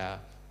 in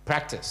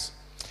practice.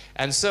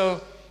 And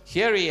so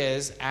here he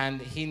is,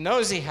 and he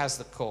knows he has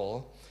the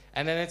call,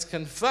 and then it's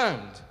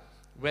confirmed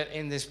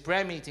in this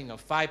prayer meeting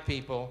of 5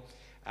 people.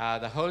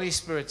 The Holy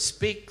Spirit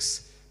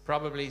speaks,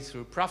 probably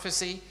through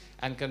prophecy,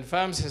 and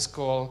confirms his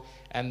call.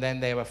 And then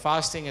they were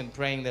fasting and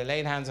praying. They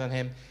laid hands on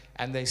him,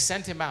 and they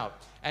sent him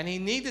out. And he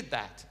needed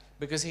that,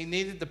 because he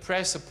needed the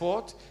prayer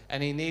support,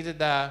 and he needed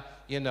the,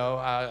 you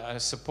know,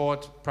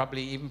 support,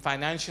 probably even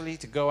financially,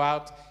 to go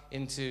out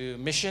into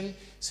mission.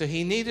 So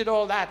he needed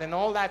all that, and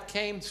all that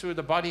came through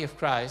the body of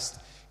Christ,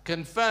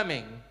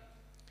 confirming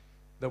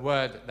the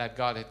word that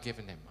God had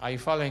given him. Are you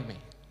following me?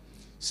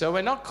 So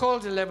we're not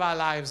called to live our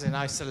lives in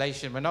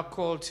isolation. We're not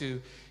called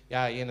to,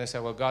 you know, say,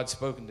 well, God's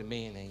spoken to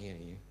me, and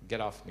you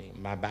get off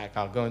my back.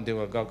 I'll go and do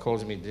what God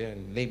calls me to do,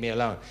 and leave me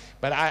alone.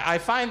 But I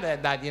find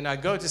that, you know, I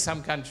go to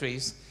some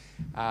countries,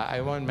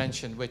 I won't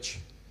mention which,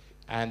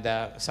 and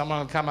someone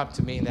will come up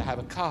to me and they have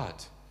a card.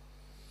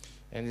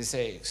 And they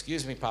say,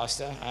 excuse me,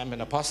 Pastor, I'm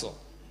an apostle.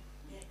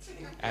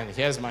 And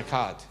here's my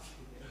card.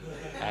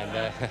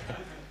 And,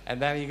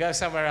 and then you go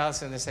somewhere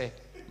else and they say,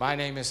 my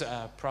name is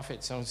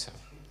Prophet so-and-so.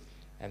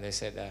 And they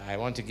said, I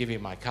want to give you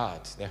my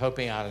card. They're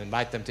hoping I'll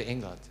invite them to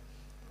England.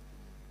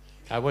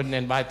 I wouldn't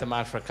invite them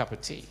out for a cup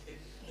of tea.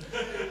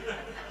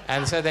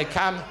 And so they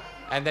come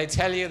and they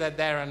tell you that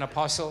they're an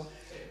apostle.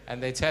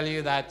 And they tell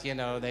you that, you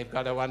know, they've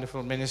got a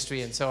wonderful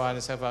ministry and so on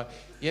and so forth.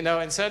 You know,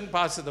 in certain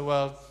parts of the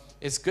world,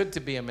 it's good to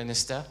be a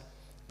minister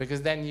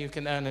because then you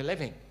can earn a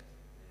living.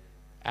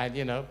 And,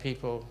 you know,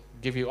 people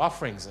give you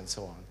offerings and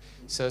so on.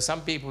 So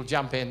some people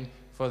jump in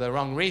for the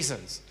wrong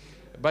reasons.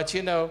 But,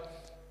 you know,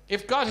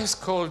 if God has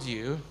called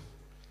you,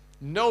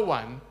 no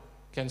one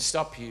can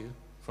stop you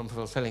from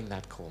fulfilling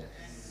that call.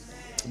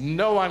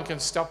 No one can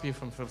stop you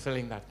from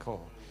fulfilling that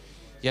call.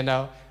 You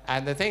know,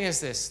 and the thing is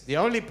this, the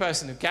only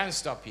person who can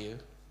stop you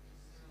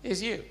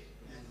is you.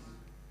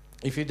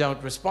 If you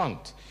don't respond,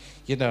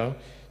 you know.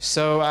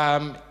 So,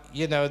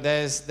 you know,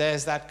 there's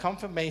that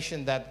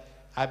confirmation that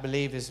I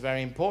believe is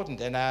very important.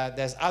 And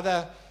there's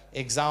other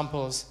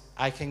examples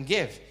I can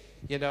give.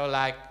 You know,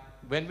 like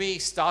when we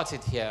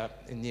started here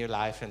in New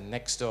Life and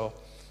next door,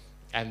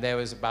 and there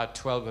was about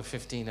 12 or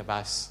 15 of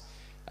us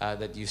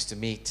that used to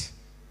meet,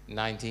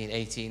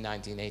 1980,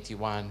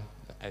 1981.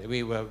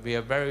 We were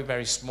a very,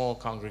 very small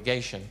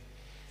congregation.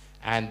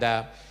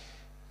 And,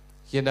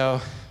 you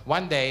know,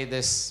 one day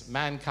this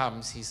man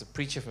comes, he's a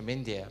preacher from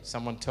India.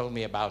 Someone told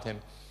me about him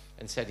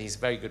and said he's a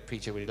very good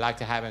preacher, we'd like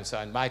to have him, so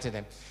I invited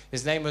him.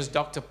 His name was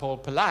Dr. Paul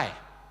Pillai.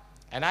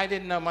 And I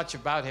didn't know much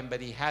about him,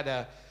 but he had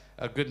a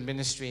good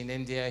ministry in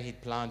India.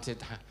 He'd planted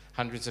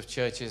hundreds of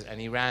churches, and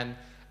he ran,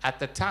 at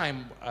the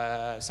time,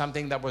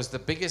 something that was the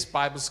biggest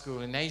Bible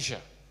school in Asia.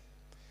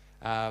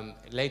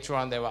 Later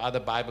on, there were other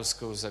Bible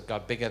schools that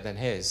got bigger than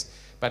his.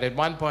 But at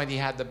one point, he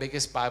had the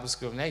biggest Bible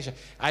school in Asia.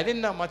 I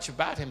didn't know much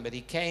about him, but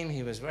he came,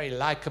 he was very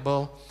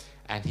likable,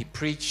 and he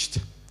preached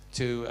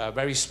to a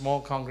very small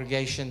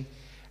congregation.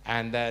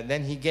 And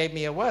then he gave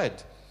me a word.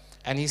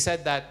 And he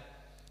said that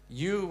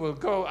you will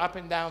go up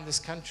and down this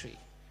country,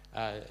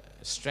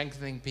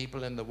 strengthening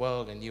people in the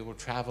world, and you will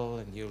travel,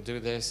 and you'll do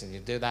this, and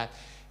you'll do that.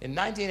 In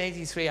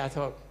 1983, I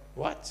thought,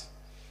 what?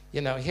 You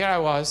know, here I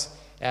was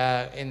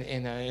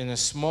in a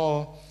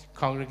small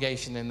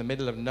congregation in the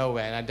middle of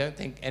nowhere, and I don't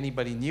think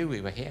anybody knew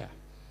we were here.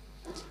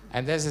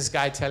 And there's this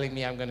guy telling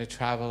me I'm going to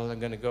travel, I'm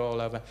going to go all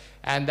over.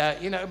 And,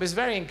 you know, it was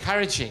very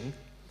encouraging,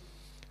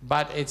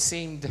 but it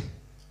seemed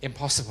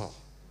impossible.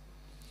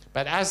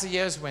 But as the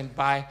years went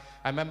by,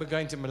 I remember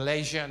going to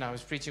Malaysia, and I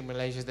was preaching in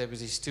Malaysia. There was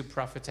these two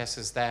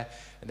prophetesses there,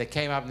 and they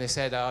came up and they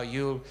said, oh,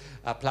 you'll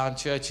plant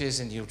churches,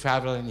 and you'll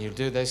travel, and you'll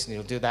do this, and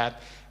you'll do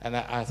that. And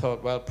I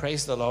thought, well,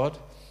 praise the Lord.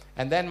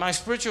 And then my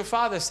spiritual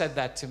father said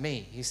that to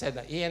me. He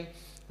said, Ian,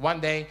 one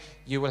day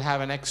you will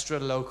have an extra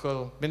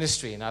local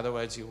ministry. In other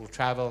words, you will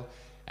travel,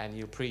 and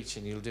you'll preach,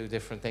 and you'll do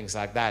different things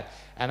like that.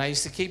 And I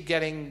used to keep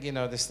getting, you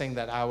know, this thing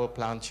that I will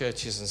plant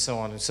churches and so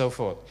on and so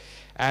forth.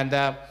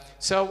 And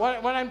so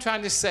what I'm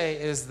trying to say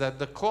is that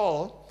the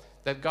call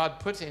that God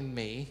put in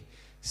me,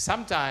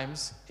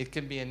 sometimes it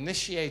can be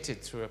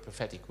initiated through a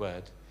prophetic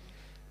word,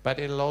 but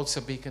it'll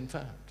also be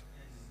confirmed.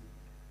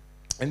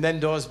 And then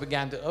doors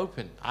began to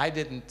open. I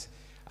didn't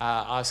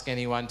ask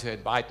anyone to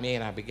invite me,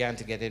 and I began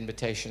to get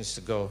invitations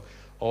to go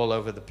all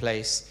over the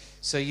place.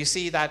 So you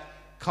see that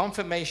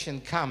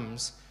confirmation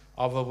comes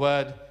of a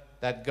word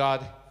that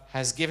God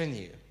has given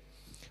you.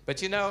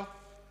 But you know,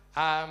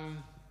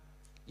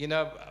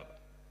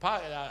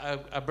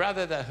 a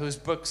brother whose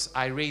books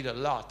I read a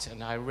lot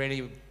and I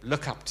really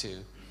look up to,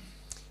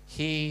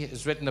 he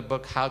has written a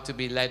book, How to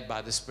Be Led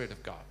by the Spirit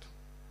of God.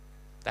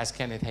 That's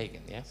Kenneth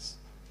Hagin, yes?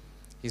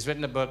 He's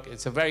written a book.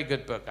 It's a very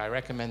good book. I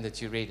recommend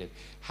that you read it.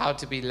 How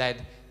to Be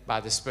Led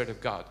by the Spirit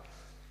of God.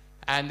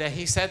 And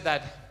he said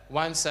that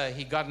once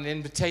he got an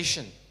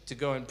invitation to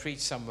go and preach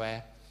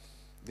somewhere.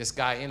 This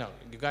guy, you know,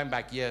 going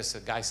back years, a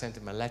guy sent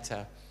him a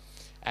letter.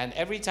 And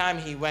every time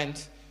he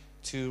went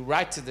to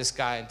write to this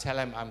guy and tell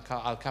him,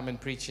 I'll come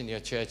and preach in your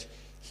church,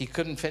 he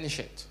couldn't finish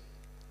it.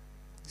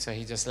 So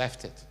he just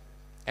left it.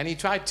 And he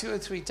tried 2 or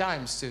 3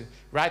 times to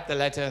write the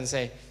letter and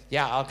say,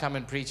 yeah, I'll come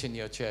and preach in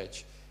your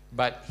church.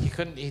 But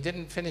he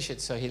didn't finish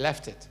it, so he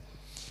left it.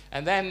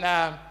 And then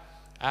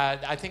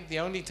I think the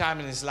only time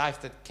in his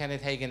life that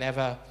Kenneth Hagin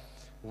ever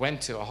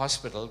went to a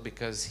hospital,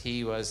 because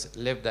he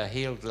lived a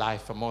healed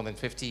life for more than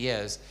 50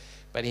 years,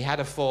 but he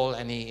had a fall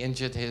and he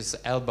injured his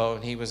elbow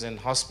and he was in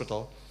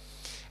hospital.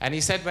 And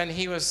he said when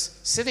he was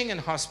sitting in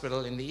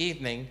hospital in the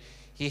evening,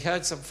 he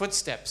heard some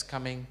footsteps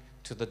coming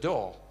to the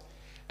door.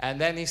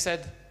 And then he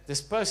said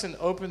this person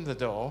opened the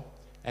door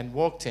and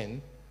walked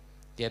in.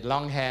 He had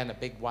long hair and a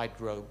big white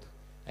robe.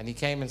 And he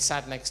came and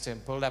sat next to him,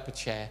 pulled up a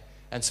chair,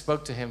 and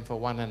spoke to him for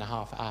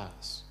 1.5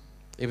 hours.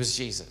 It was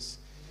Jesus.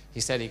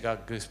 He said he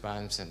got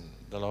goosebumps, and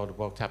the Lord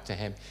walked up to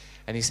him.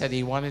 And he said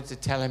he wanted to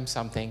tell him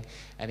something,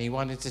 and he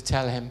wanted to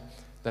tell him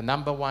the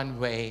number one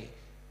way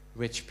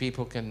which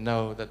people can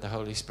know that the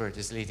Holy Spirit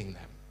is leading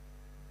them.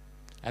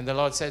 And the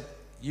Lord said,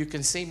 you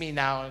can see me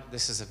now.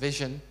 This is a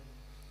vision.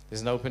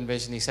 There's an open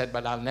vision. He said,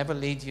 but I'll never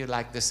lead you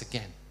like this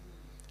again.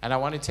 And I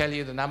want to tell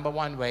you the number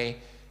one way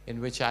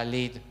in which I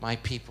lead my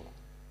people.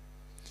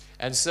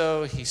 And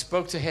so he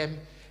spoke to him,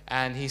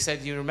 and he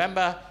said, you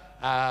remember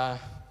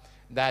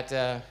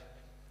that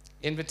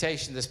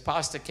invitation, this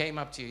pastor came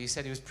up to you. He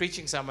said he was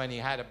preaching somewhere, and he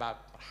had about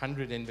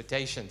 100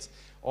 invitations.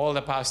 All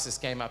the pastors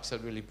came up,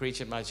 said, will you preach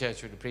in my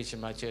church? Will you preach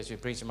in my church? Will you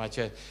preach in my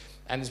church?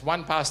 And this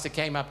one pastor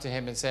came up to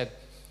him and said,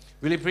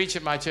 will you preach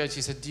at my church?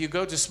 He said, do you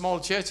go to small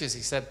churches?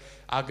 He said,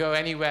 I'll go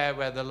anywhere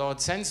where the Lord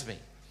sends me.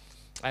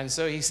 And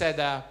so he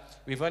said,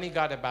 we've only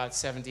got about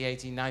 70,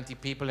 80, 90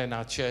 people in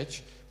our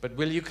church, but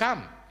will you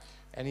come?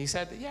 And he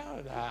said,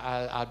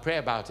 yeah, I'll pray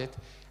about it.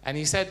 And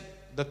he said,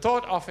 the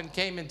thought often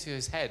came into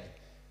his head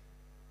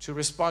to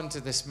respond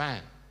to this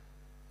man.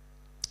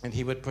 And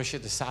he would push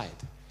it aside.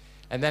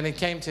 And then it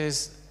came to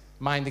his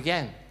mind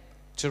again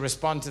to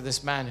respond to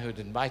this man who had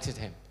invited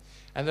him.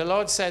 And the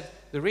Lord said,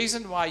 the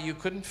reason why you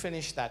couldn't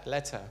finish that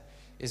letter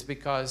is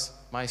because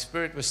my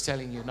spirit was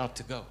telling you not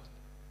to go.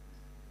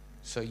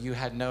 So you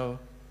had no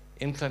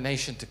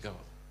inclination to go.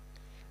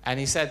 And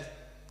he said,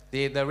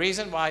 the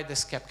reason why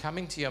this kept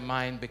coming to your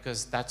mind,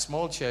 because that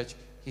small church,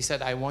 he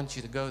said, I want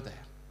you to go there.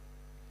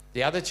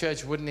 The other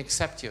church wouldn't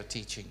accept your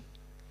teaching.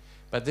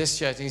 But this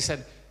church, and he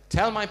said,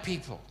 tell my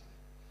people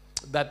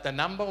that the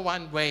number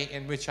one way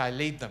in which I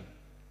lead them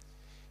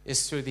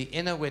is through the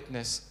inner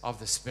witness of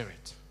the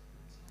Spirit.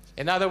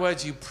 In other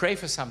words, you pray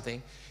for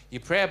something, you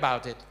pray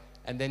about it,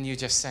 and then you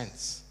just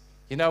sense.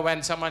 You know,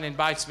 when someone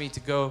invites me to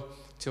go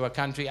to a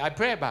country, I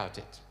pray about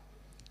it.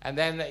 And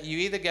then you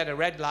either get a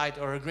red light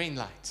or a green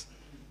light.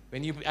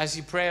 As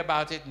you pray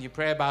about it, and you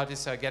pray about it,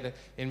 so I get an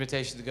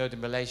invitation to go to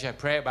Malaysia, I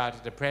pray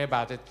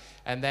about it,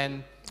 and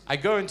then I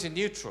go into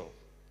neutral.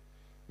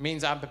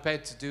 Means I'm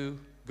prepared to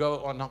go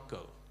or not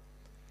go.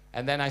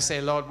 And then I say,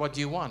 Lord, what do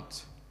you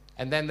want?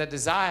 And then the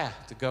desire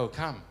to go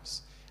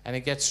comes, and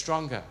it gets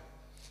stronger.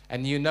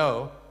 And you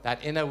know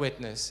that inner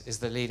witness is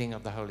the leading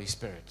of the Holy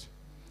Spirit.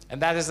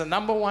 And that is the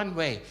number one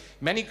way.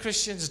 Many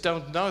Christians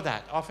don't know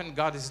that. Often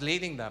God is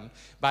leading them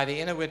by the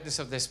inner witness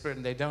of their spirit,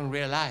 and they don't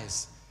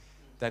realize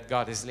that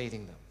God is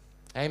leading them.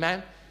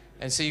 Amen?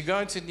 And so you go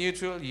into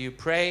neutral, you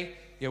pray,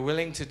 you're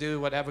willing to do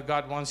whatever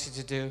God wants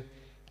you to do,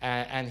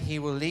 and He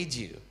will lead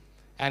you.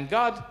 And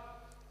God,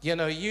 you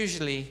know,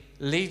 usually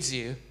leads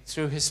you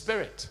through His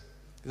Spirit.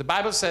 The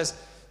Bible says,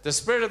 the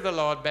Spirit of the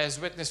Lord bears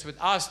witness with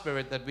our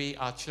spirit that we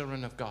are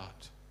children of God.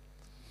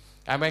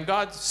 And when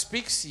God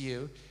speaks to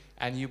you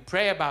and you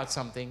pray about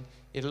something,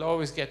 it'll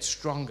always get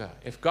stronger.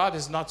 If God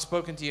has not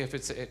spoken to you, if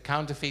it's a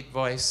counterfeit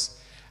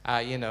voice,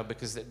 you know,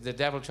 because the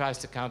devil tries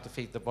to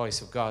counterfeit the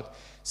voice of God.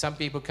 Some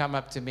people come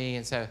up to me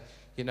and say,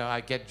 you know,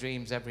 I get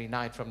dreams every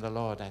night from the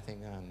Lord. I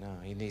think, oh no,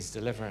 he needs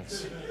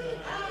deliverance.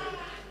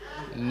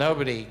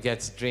 Nobody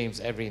gets dreams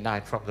every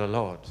night from the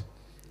Lord.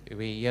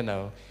 You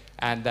know.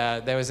 And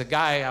there was a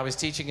guy, I was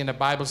teaching in a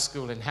Bible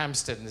school in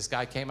Hampstead, and this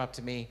guy came up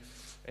to me,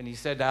 and he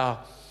said,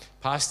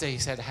 Pastor, he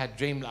said, I had a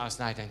dream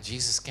last night, and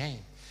Jesus came.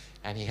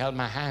 And he held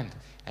my hand,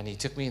 and he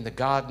took me in the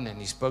garden, and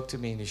he spoke to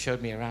me, and he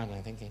showed me around. And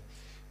I'm thinking,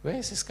 where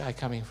is this guy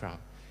coming from?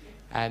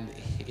 And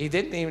he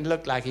didn't even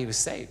look like he was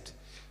saved.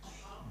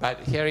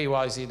 But here he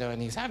was, you know,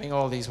 and he's having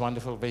all these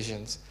wonderful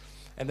visions.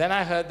 And then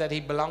I heard that he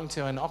belonged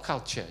to an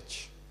occult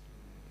church.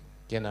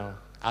 You know,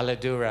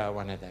 Aladura,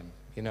 one of them.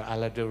 You know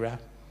Aladura?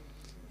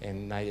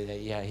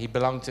 Yeah, he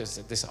belonged to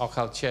this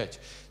occult church.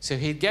 So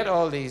he'd get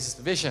all these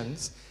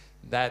visions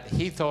that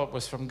he thought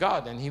was from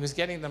God, and he was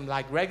getting them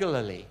like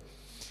regularly.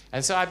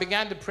 And so I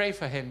began to pray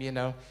for him, you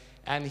know,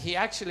 and he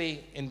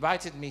actually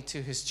invited me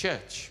to his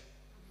church.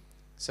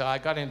 So I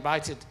got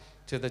invited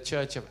to the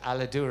church of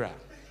Aladura.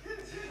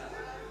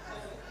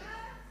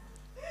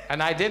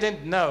 And I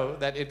didn't know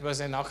that it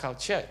was an occult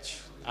church.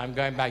 I'm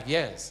going back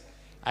years.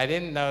 I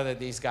didn't know that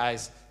these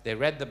guys, they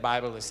read the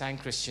Bible, they sang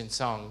Christian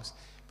songs,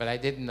 but I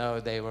didn't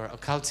know they were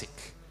occultic.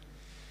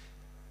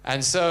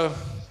 And so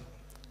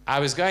I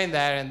was going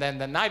there, and then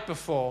the night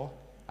before,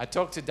 I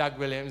talked to Doug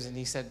Williams, and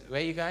he said,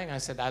 where are you going? I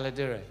said,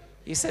 Aladura.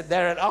 He said,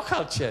 they're an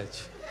occult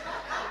church.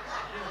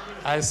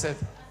 I said,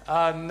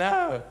 oh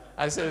no.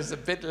 I said, it's a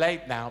bit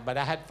late now, but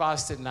I had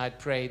fasted and I'd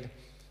prayed.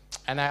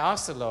 And I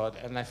asked the Lord,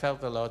 and I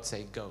felt the Lord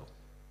say, go.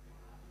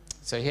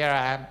 So here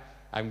I am.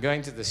 I'm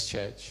going to this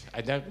church.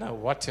 I don't know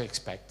what to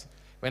expect.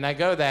 When I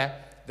go there,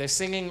 they're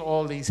singing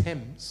all these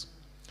hymns.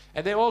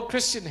 And they're all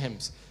Christian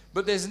hymns.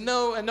 But there's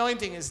no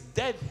anointing. It's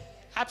dead.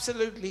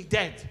 Absolutely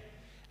dead.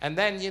 And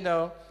then, you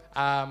know,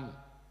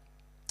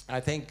 I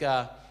think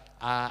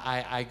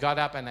I got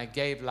up and I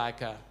gave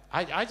like a...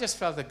 I just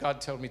felt that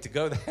God told me to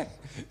go there.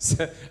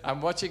 So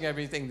I'm watching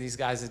everything these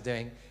guys are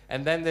doing.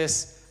 And then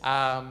this...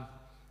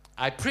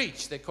 I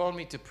preached. They called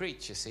me to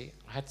preach, you see.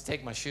 I had to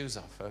take my shoes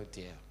off. Oh,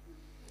 dear.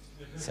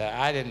 So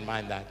I didn't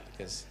mind that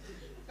because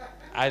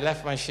I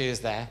left my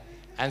shoes there.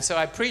 And so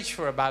I preached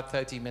for about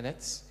 30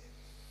 minutes.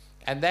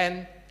 And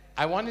then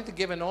I wanted to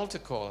give an altar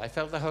call. I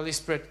felt the Holy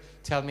Spirit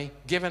tell me,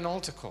 give an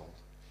altar call.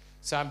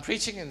 So I'm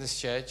preaching in this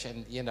church,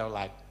 and, you know,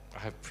 like,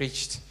 I've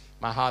preached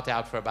my heart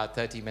out for about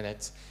 30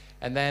 minutes.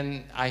 And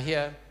then I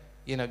hear,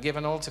 you know, give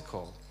an altar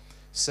call.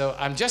 So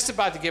I'm just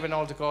about to give an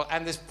altar call,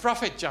 and this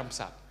prophet jumps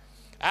up.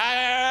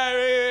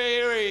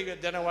 I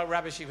don't know what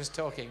rubbish he was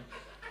talking.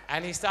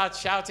 And he starts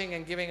shouting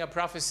and giving a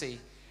prophecy.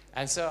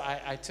 And so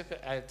I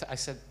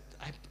said,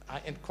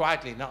 and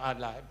quietly, not out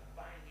loud,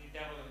 bind you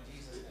devil in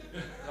Jesus'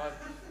 name. Lord,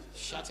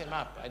 shut him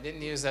up. I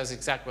didn't use those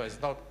exact words.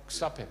 Lord,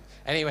 stop him.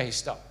 Anyway, he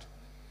stopped.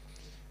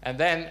 And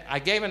then I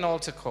gave an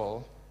altar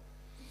call.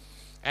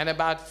 And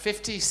about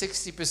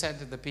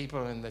 50-60% of the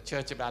people in the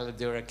church of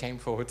Aladura came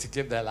forward to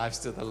give their lives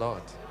to the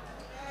Lord.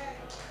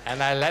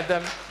 And I led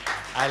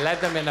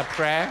them in a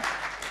prayer.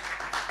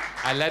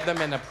 I led them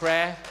in a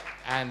prayer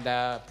and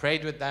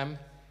prayed with them,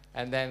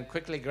 and then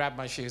quickly grabbed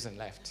my shoes and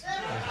left.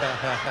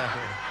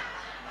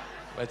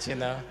 But you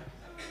know,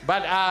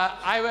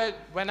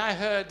 when I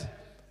heard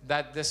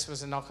that this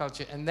was an occult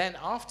church, and then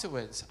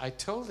afterwards I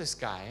told this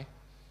guy,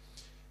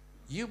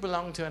 you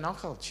belong to an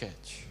occult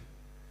church,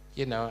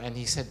 you know, and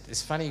he said,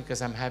 it's funny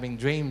because I'm having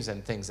dreams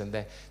and things,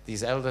 and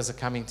these elders are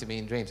coming to me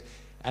in dreams.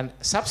 And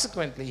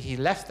subsequently he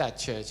left that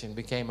church and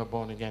became a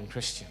born-again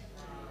Christian.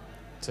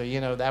 So,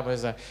 you know, that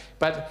was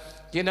but,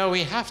 you know,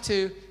 we have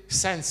to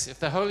sense, if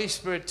the Holy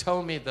Spirit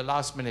told me at the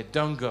last minute,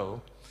 don't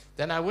go,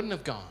 then I wouldn't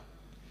have gone,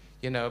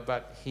 you know,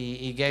 but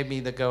he gave me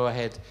the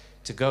go-ahead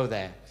to go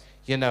there,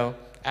 you know.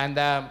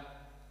 And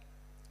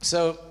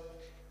so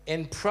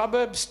in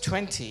Proverbs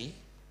 20,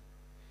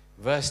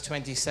 verse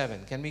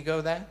 27, can we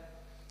go there?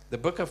 The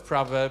book of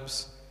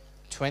Proverbs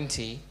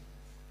 20,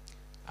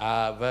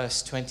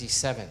 verse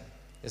 27.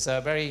 It's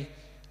a very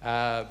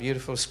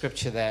beautiful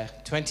scripture there,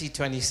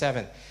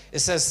 20:27. It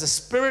says, the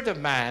spirit of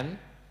man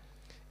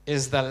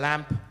is the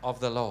lamp of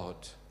the Lord.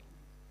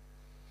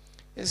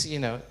 This, you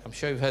know, I'm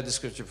sure you've heard the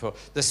scripture before.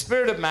 The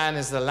spirit of man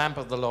is the lamp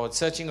of the Lord,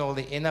 searching all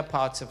the inner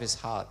parts of his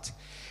heart.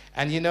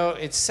 And you know,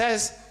 it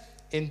says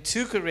in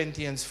 2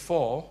 Corinthians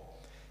 4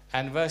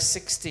 and verse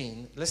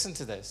 16, listen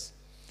to this.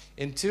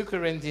 In 2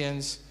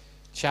 Corinthians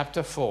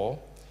chapter 4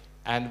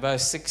 and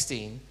verse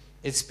 16,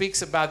 it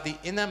speaks about the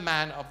inner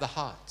man of the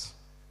heart.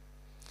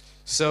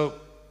 So,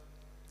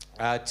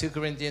 2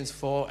 Corinthians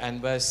 4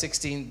 and verse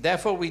 16,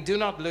 therefore we do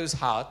not lose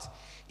heart,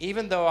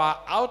 even though our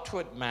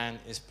outward man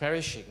is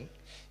perishing,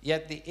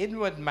 yet the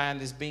inward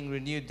man is being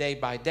renewed day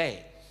by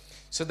day.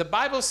 So the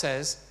Bible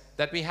says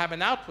that we have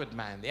an outward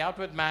man. The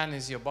outward man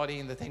is your body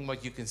and the thing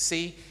what you can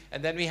see,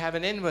 and then we have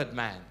an inward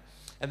man.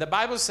 And the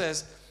Bible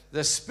says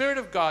the Spirit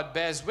of God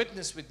bears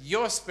witness with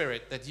your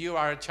spirit that you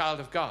are a child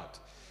of God.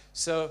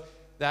 So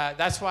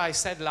that's why I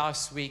said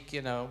last week,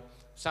 you know,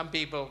 some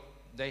people,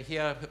 they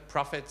hear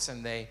prophets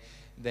and they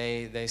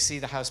see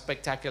how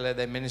spectacular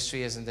their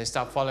ministry is and they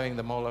start following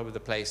them all over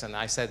the place. And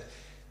I said,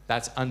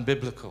 that's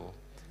unbiblical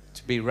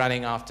to be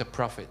running after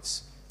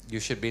prophets. You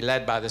should be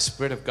led by the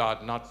Spirit of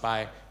God, not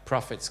by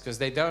prophets, because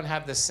they don't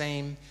have the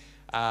same,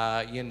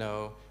 you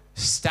know,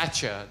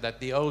 stature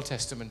that the Old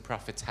Testament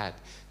prophets had.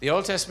 The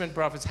Old Testament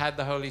prophets had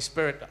the Holy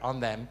Spirit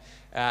on them,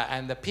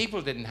 and the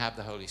people didn't have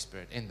the Holy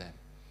Spirit in them.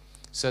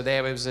 So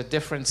there was a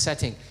different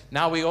setting.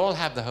 Now we all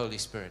have the Holy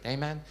Spirit.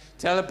 Amen?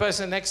 Tell the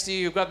person next to you,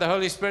 you've got the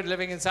Holy Spirit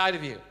living inside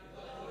of you.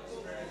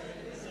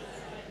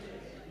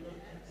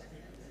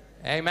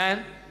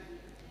 Amen?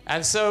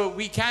 And so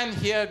we can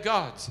hear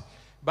God.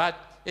 But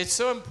it's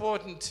so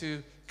important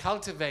to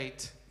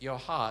cultivate your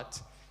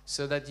heart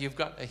so that you've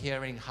got a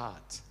hearing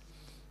heart.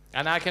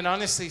 And I can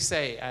honestly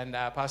say, and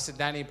Pastor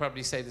Danny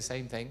probably say the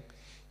same thing,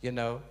 you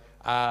know,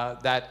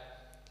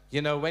 that,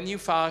 you know, when you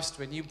fast,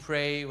 when you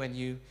pray, when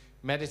you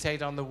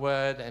meditate on the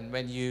Word, and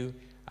when you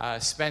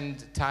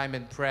spend time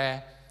in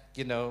prayer,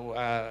 you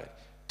know,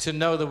 to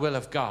know the will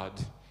of God,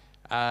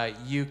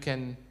 you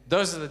can,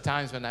 those are the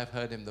times when I've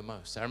heard Him the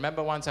most. I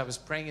remember once I was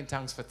praying in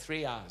tongues for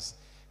 3 hours,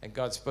 and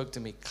God spoke to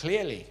me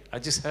clearly. I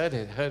just heard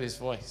His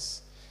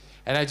voice.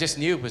 And I just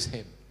knew it was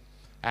Him.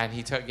 And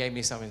He gave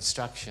me some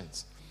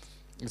instructions.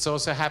 It's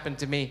also happened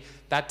to me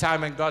that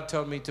time when God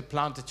told me to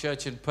plant a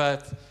church in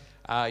Perth,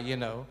 you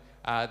know,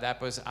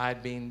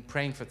 I'd been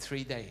praying for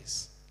 3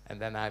 days. And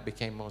then I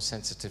became more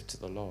sensitive to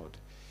the Lord.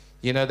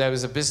 You know, there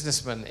was a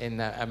businessman in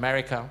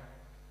America,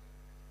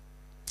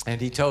 and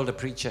he told a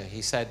preacher,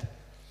 he said,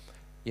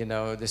 you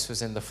know, this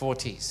was in the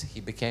 40s, he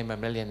became a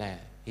millionaire.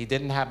 He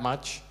didn't have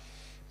much,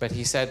 but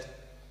he said,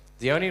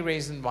 the only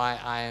reason why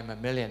I am a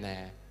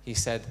millionaire, he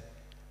said,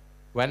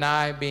 when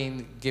I've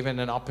been given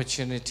an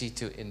opportunity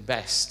to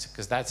invest,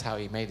 because that's how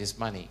he made his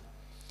money,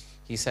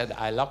 he said,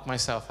 I lock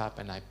myself up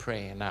and I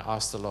pray and I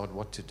ask the Lord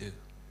what to do.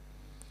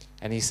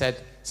 And he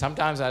said,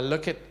 sometimes I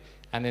look at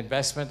an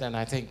investment and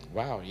I think,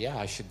 wow, yeah,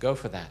 I should go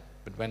for that.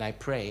 But when I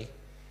pray,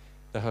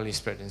 the Holy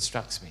Spirit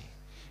instructs me.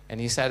 And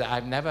he said,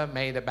 I've never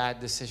made a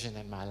bad decision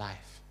in my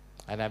life.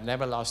 And I've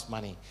never lost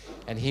money.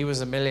 And he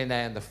was a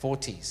millionaire in the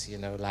 40s, you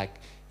know, like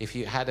if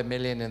you had $1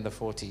 million in the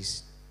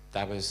 40s,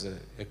 that was the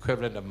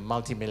equivalent of a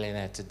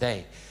multimillionaire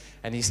today.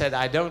 And he said,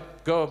 I don't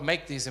go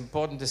make these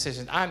important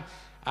decisions.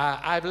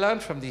 I've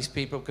learned from these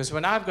people, because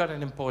when I've got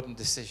an important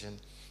decision,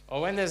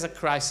 or when there's a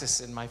crisis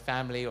in my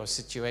family or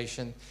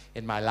situation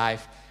in my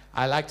life,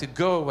 I like to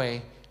go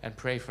away and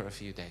pray for a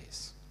few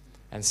days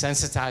and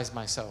sensitize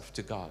myself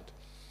to God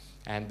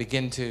and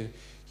begin to,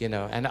 you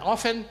know, and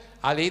often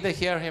I'll either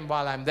hear Him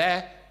while I'm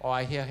there or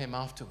I hear Him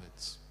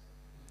afterwards.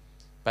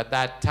 But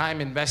that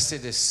time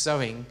invested is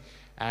sowing,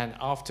 and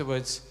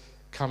afterwards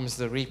comes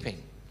the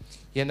reaping,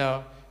 you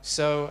know.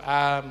 So,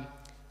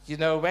 you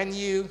know, when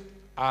you,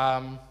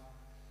 how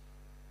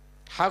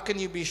can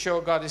you be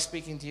sure God is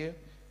speaking to you?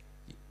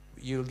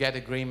 You'll get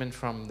agreement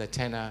from the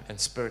tenor and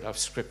spirit of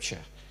Scripture.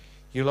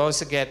 You'll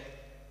also get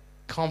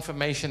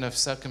confirmation of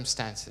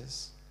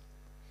circumstances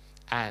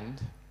and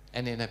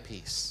an inner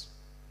peace.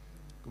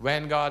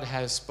 When God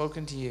has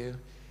spoken to you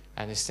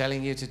and is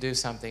telling you to do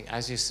something,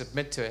 as you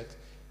submit to it,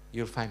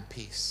 you'll find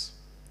peace.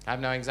 I have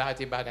no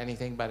anxiety about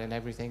anything, but in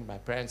everything, by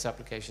prayer and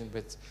supplication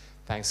with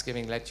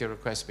thanksgiving, let your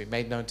requests be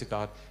made known to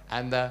God,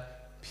 and the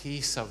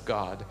peace of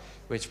God,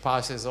 which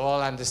passes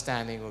all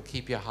understanding, will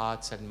keep your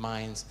hearts and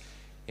minds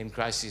in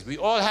Christ Jesus. We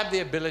all have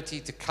the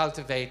ability to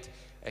cultivate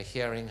a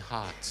hearing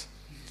heart.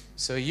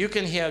 So you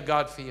can hear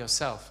God for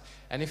yourself.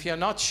 And if you're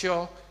not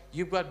sure,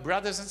 you've got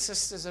brothers and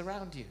sisters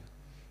around you.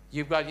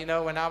 You've got, you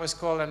know, when I was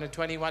called on a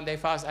 21-day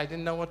fast, I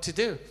didn't know what to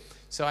do.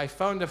 So I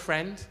phoned a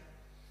friend,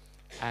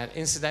 and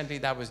incidentally,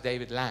 that was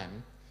David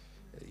Lamb.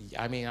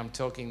 I mean, I'm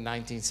talking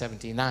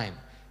 1979.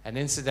 And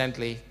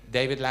incidentally,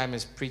 David Lamb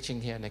is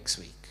preaching here next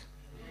week.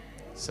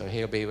 So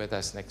he'll be with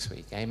us next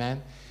week.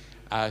 Amen?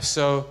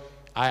 So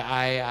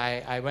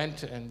I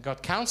went and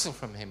got counsel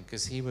from him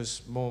because he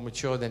was more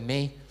mature than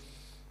me.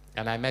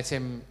 And I met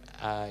him,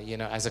 you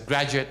know, as a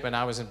graduate when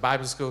I was in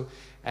Bible school.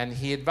 And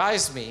he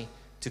advised me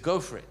to go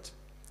for it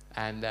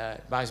and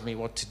advised me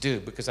what to do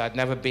because I'd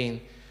never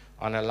been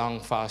on a long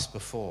fast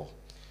before.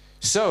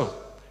 So,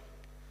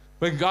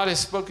 when God has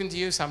spoken to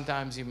you,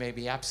 sometimes you may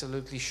be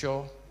absolutely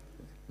sure.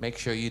 Make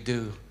sure you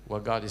do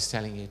what God is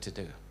telling you to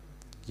do.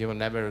 You will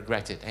never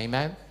regret it.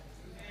 Amen? Amen?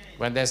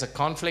 When there's a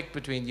conflict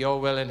between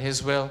your will and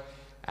His will,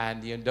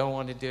 and you don't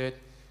want to do it,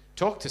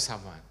 talk to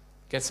someone.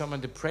 Get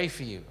someone to pray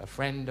for you, a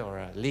friend or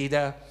a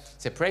leader.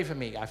 Say, pray for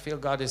me. I feel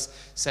God has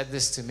said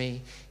this to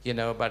me, you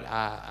know, but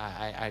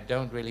I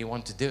don't really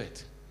want to do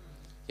it.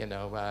 You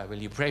know,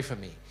 will you pray for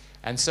me?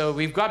 And so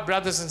we've got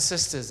brothers and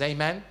sisters.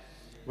 Amen?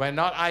 We're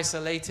not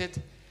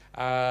isolated.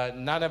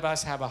 None of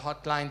us have a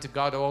hotline to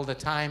God all the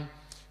time.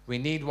 We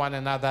need one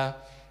another.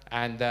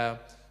 And,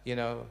 you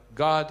know,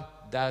 God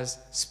does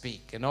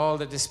speak. In all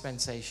the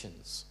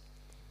dispensations,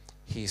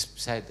 He's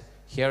said,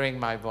 hearing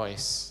my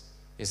voice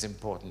is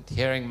important.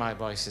 Hearing my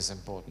voice is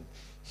important.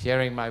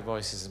 Hearing my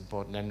voice is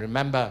important. And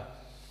remember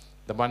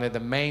that one of the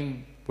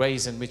main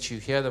ways in which you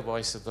hear the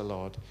voice of the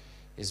Lord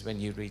is when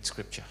you read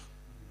Scripture.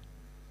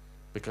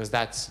 Because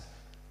that's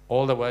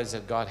all the words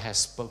that God has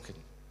spoken.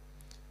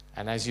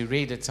 And as you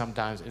read it,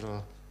 sometimes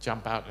it'll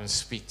jump out and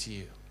speak to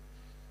you.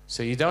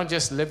 So you don't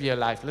just live your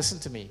life, listen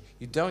to me,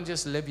 you don't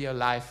just live your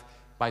life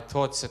by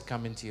thoughts that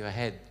come into your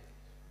head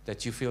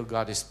that you feel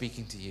God is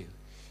speaking to you.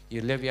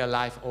 You live your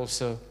life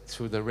also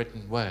through the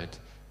written word,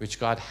 which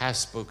God has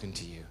spoken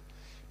to you.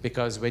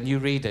 Because when you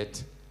read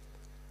it,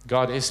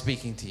 God is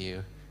speaking to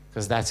you,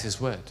 because that's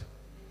His word.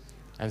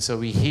 And so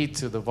we heed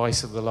to the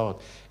voice of the Lord.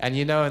 And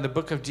you know, in the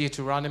book of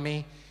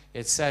Deuteronomy,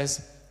 it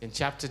says in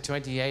chapter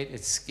 28,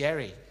 it's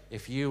scary.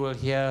 If you will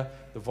hear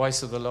the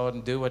voice of the Lord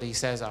and do what He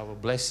says, I will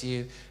bless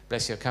you,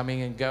 bless your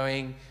coming and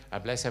going, I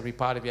bless every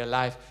part of your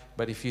life.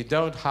 But if you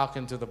don't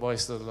hearken to the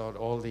voice of the Lord,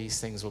 all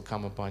these things will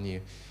come upon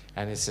you.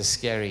 And it's a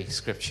scary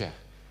scripture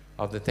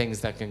of the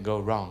things that can go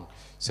wrong.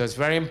 So it's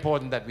very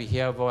important that we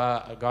hear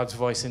God's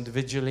voice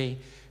individually,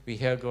 we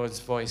hear God's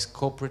voice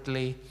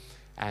corporately,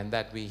 and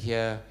that we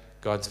hear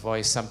God's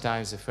voice.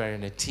 Sometimes if we're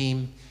in a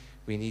team,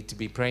 we need to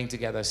be praying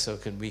together so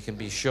we can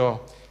be sure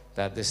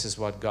that this is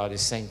what God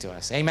is saying to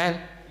us. Amen?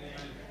 Amen.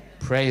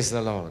 Praise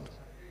the Lord.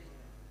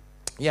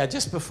 Yeah,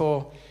 just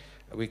before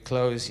we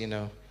close, you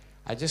know,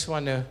 I just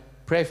want to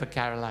pray for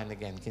Caroline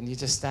again. Can you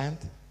just stand?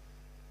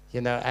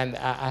 You know, and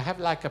I have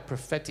like a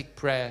prophetic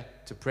prayer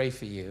to pray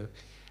for you.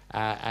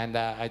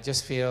 I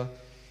just feel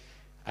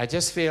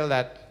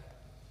that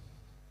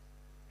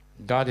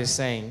God is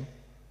saying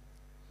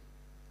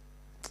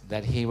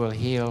that He will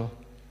heal.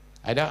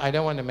 I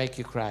don't want to make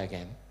you cry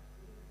again,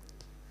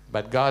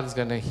 but God is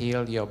going to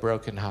heal your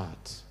broken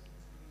heart.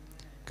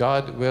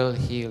 God will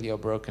heal your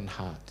broken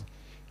heart.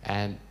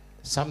 And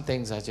some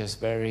things are just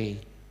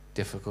very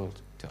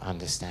difficult to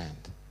understand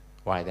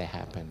why they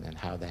happen and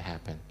how they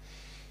happen.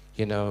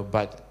 You know,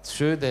 but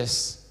through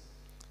this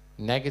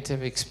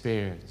negative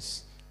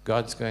experience,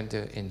 God's going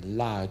to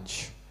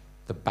enlarge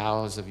the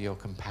bowels of your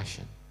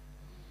compassion.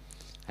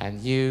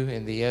 And you,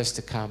 in the years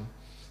to come,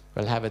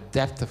 will have a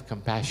depth of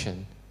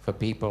compassion for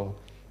people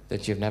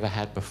that you've never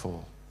had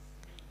before.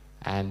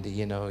 And,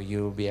 you know,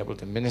 you'll be able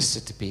to minister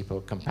to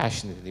people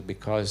compassionately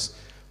because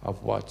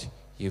of what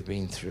you've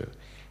been through.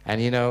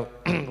 And, you know,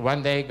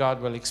 one day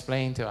God will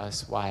explain to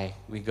us why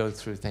we go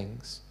through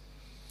things.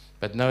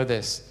 But know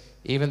this,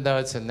 even though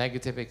it's a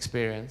negative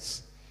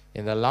experience,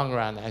 in the long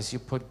run, as you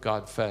put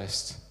God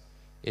first,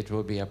 it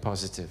will be a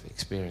positive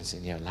experience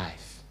in your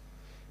life.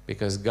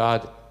 Because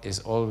God is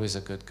always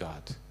a good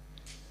God.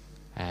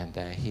 And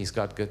He's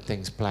got good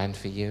things planned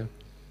for you.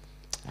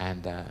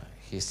 And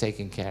He's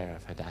taking care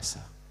of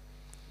Hadassah.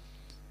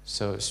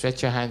 So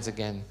stretch your hands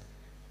again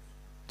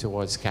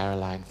towards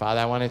Caroline. Father,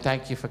 I want to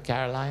thank you for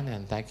Caroline,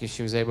 and thank you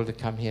she was able to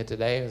come here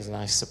today. It was a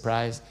nice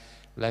surprise.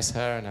 Bless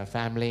her and her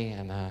family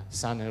and her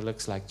son who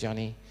looks like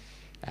Johnny.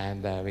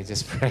 And we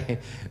just pray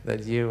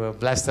that you will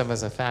bless them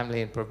as a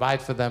family and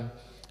provide for them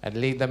and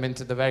lead them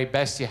into the very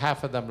best you have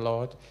for them,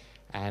 Lord.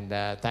 And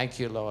thank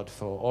you, Lord,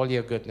 for all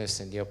your goodness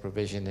and your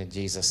provision in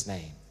Jesus'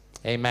 name.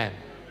 Amen.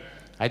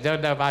 I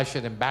don't know if I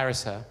should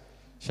embarrass her.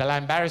 Shall I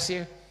embarrass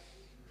you?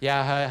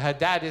 Yeah, her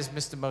dad is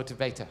Mr.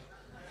 Motivator.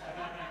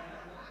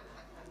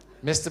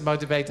 Mr.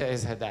 Motivator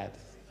is her dad.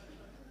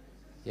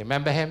 You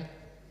remember him?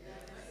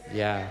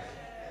 Yeah.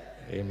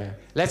 Amen.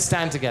 Let's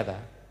stand together.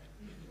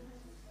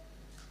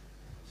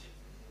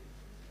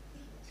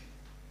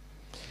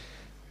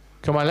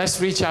 Come on, let's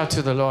reach out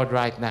to the Lord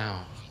right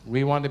now.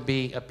 We want to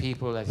be a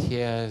people that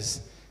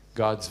hears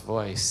God's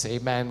voice.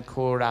 Amen.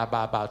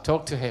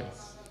 Talk to him.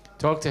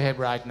 Talk to him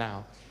right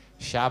now.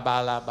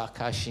 Shabala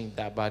bakashin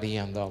dabari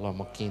andolo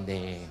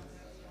mokinde.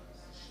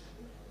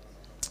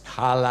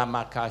 Hala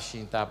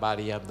makashin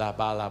dabari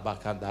andabala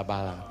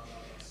bakandabala.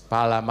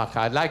 Bala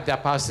maka. I'd like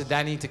Pastor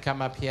Danny to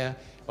come up here.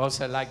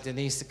 Also, I'd like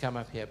Denise to come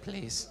up here,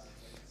 please.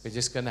 We're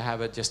just going to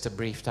have just a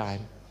brief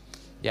time.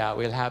 Yeah,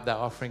 we'll have the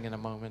offering in a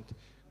moment.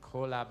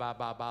 Father,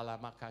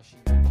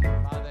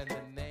 in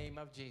the name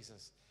of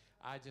Jesus,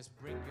 I just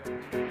bring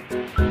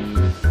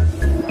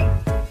your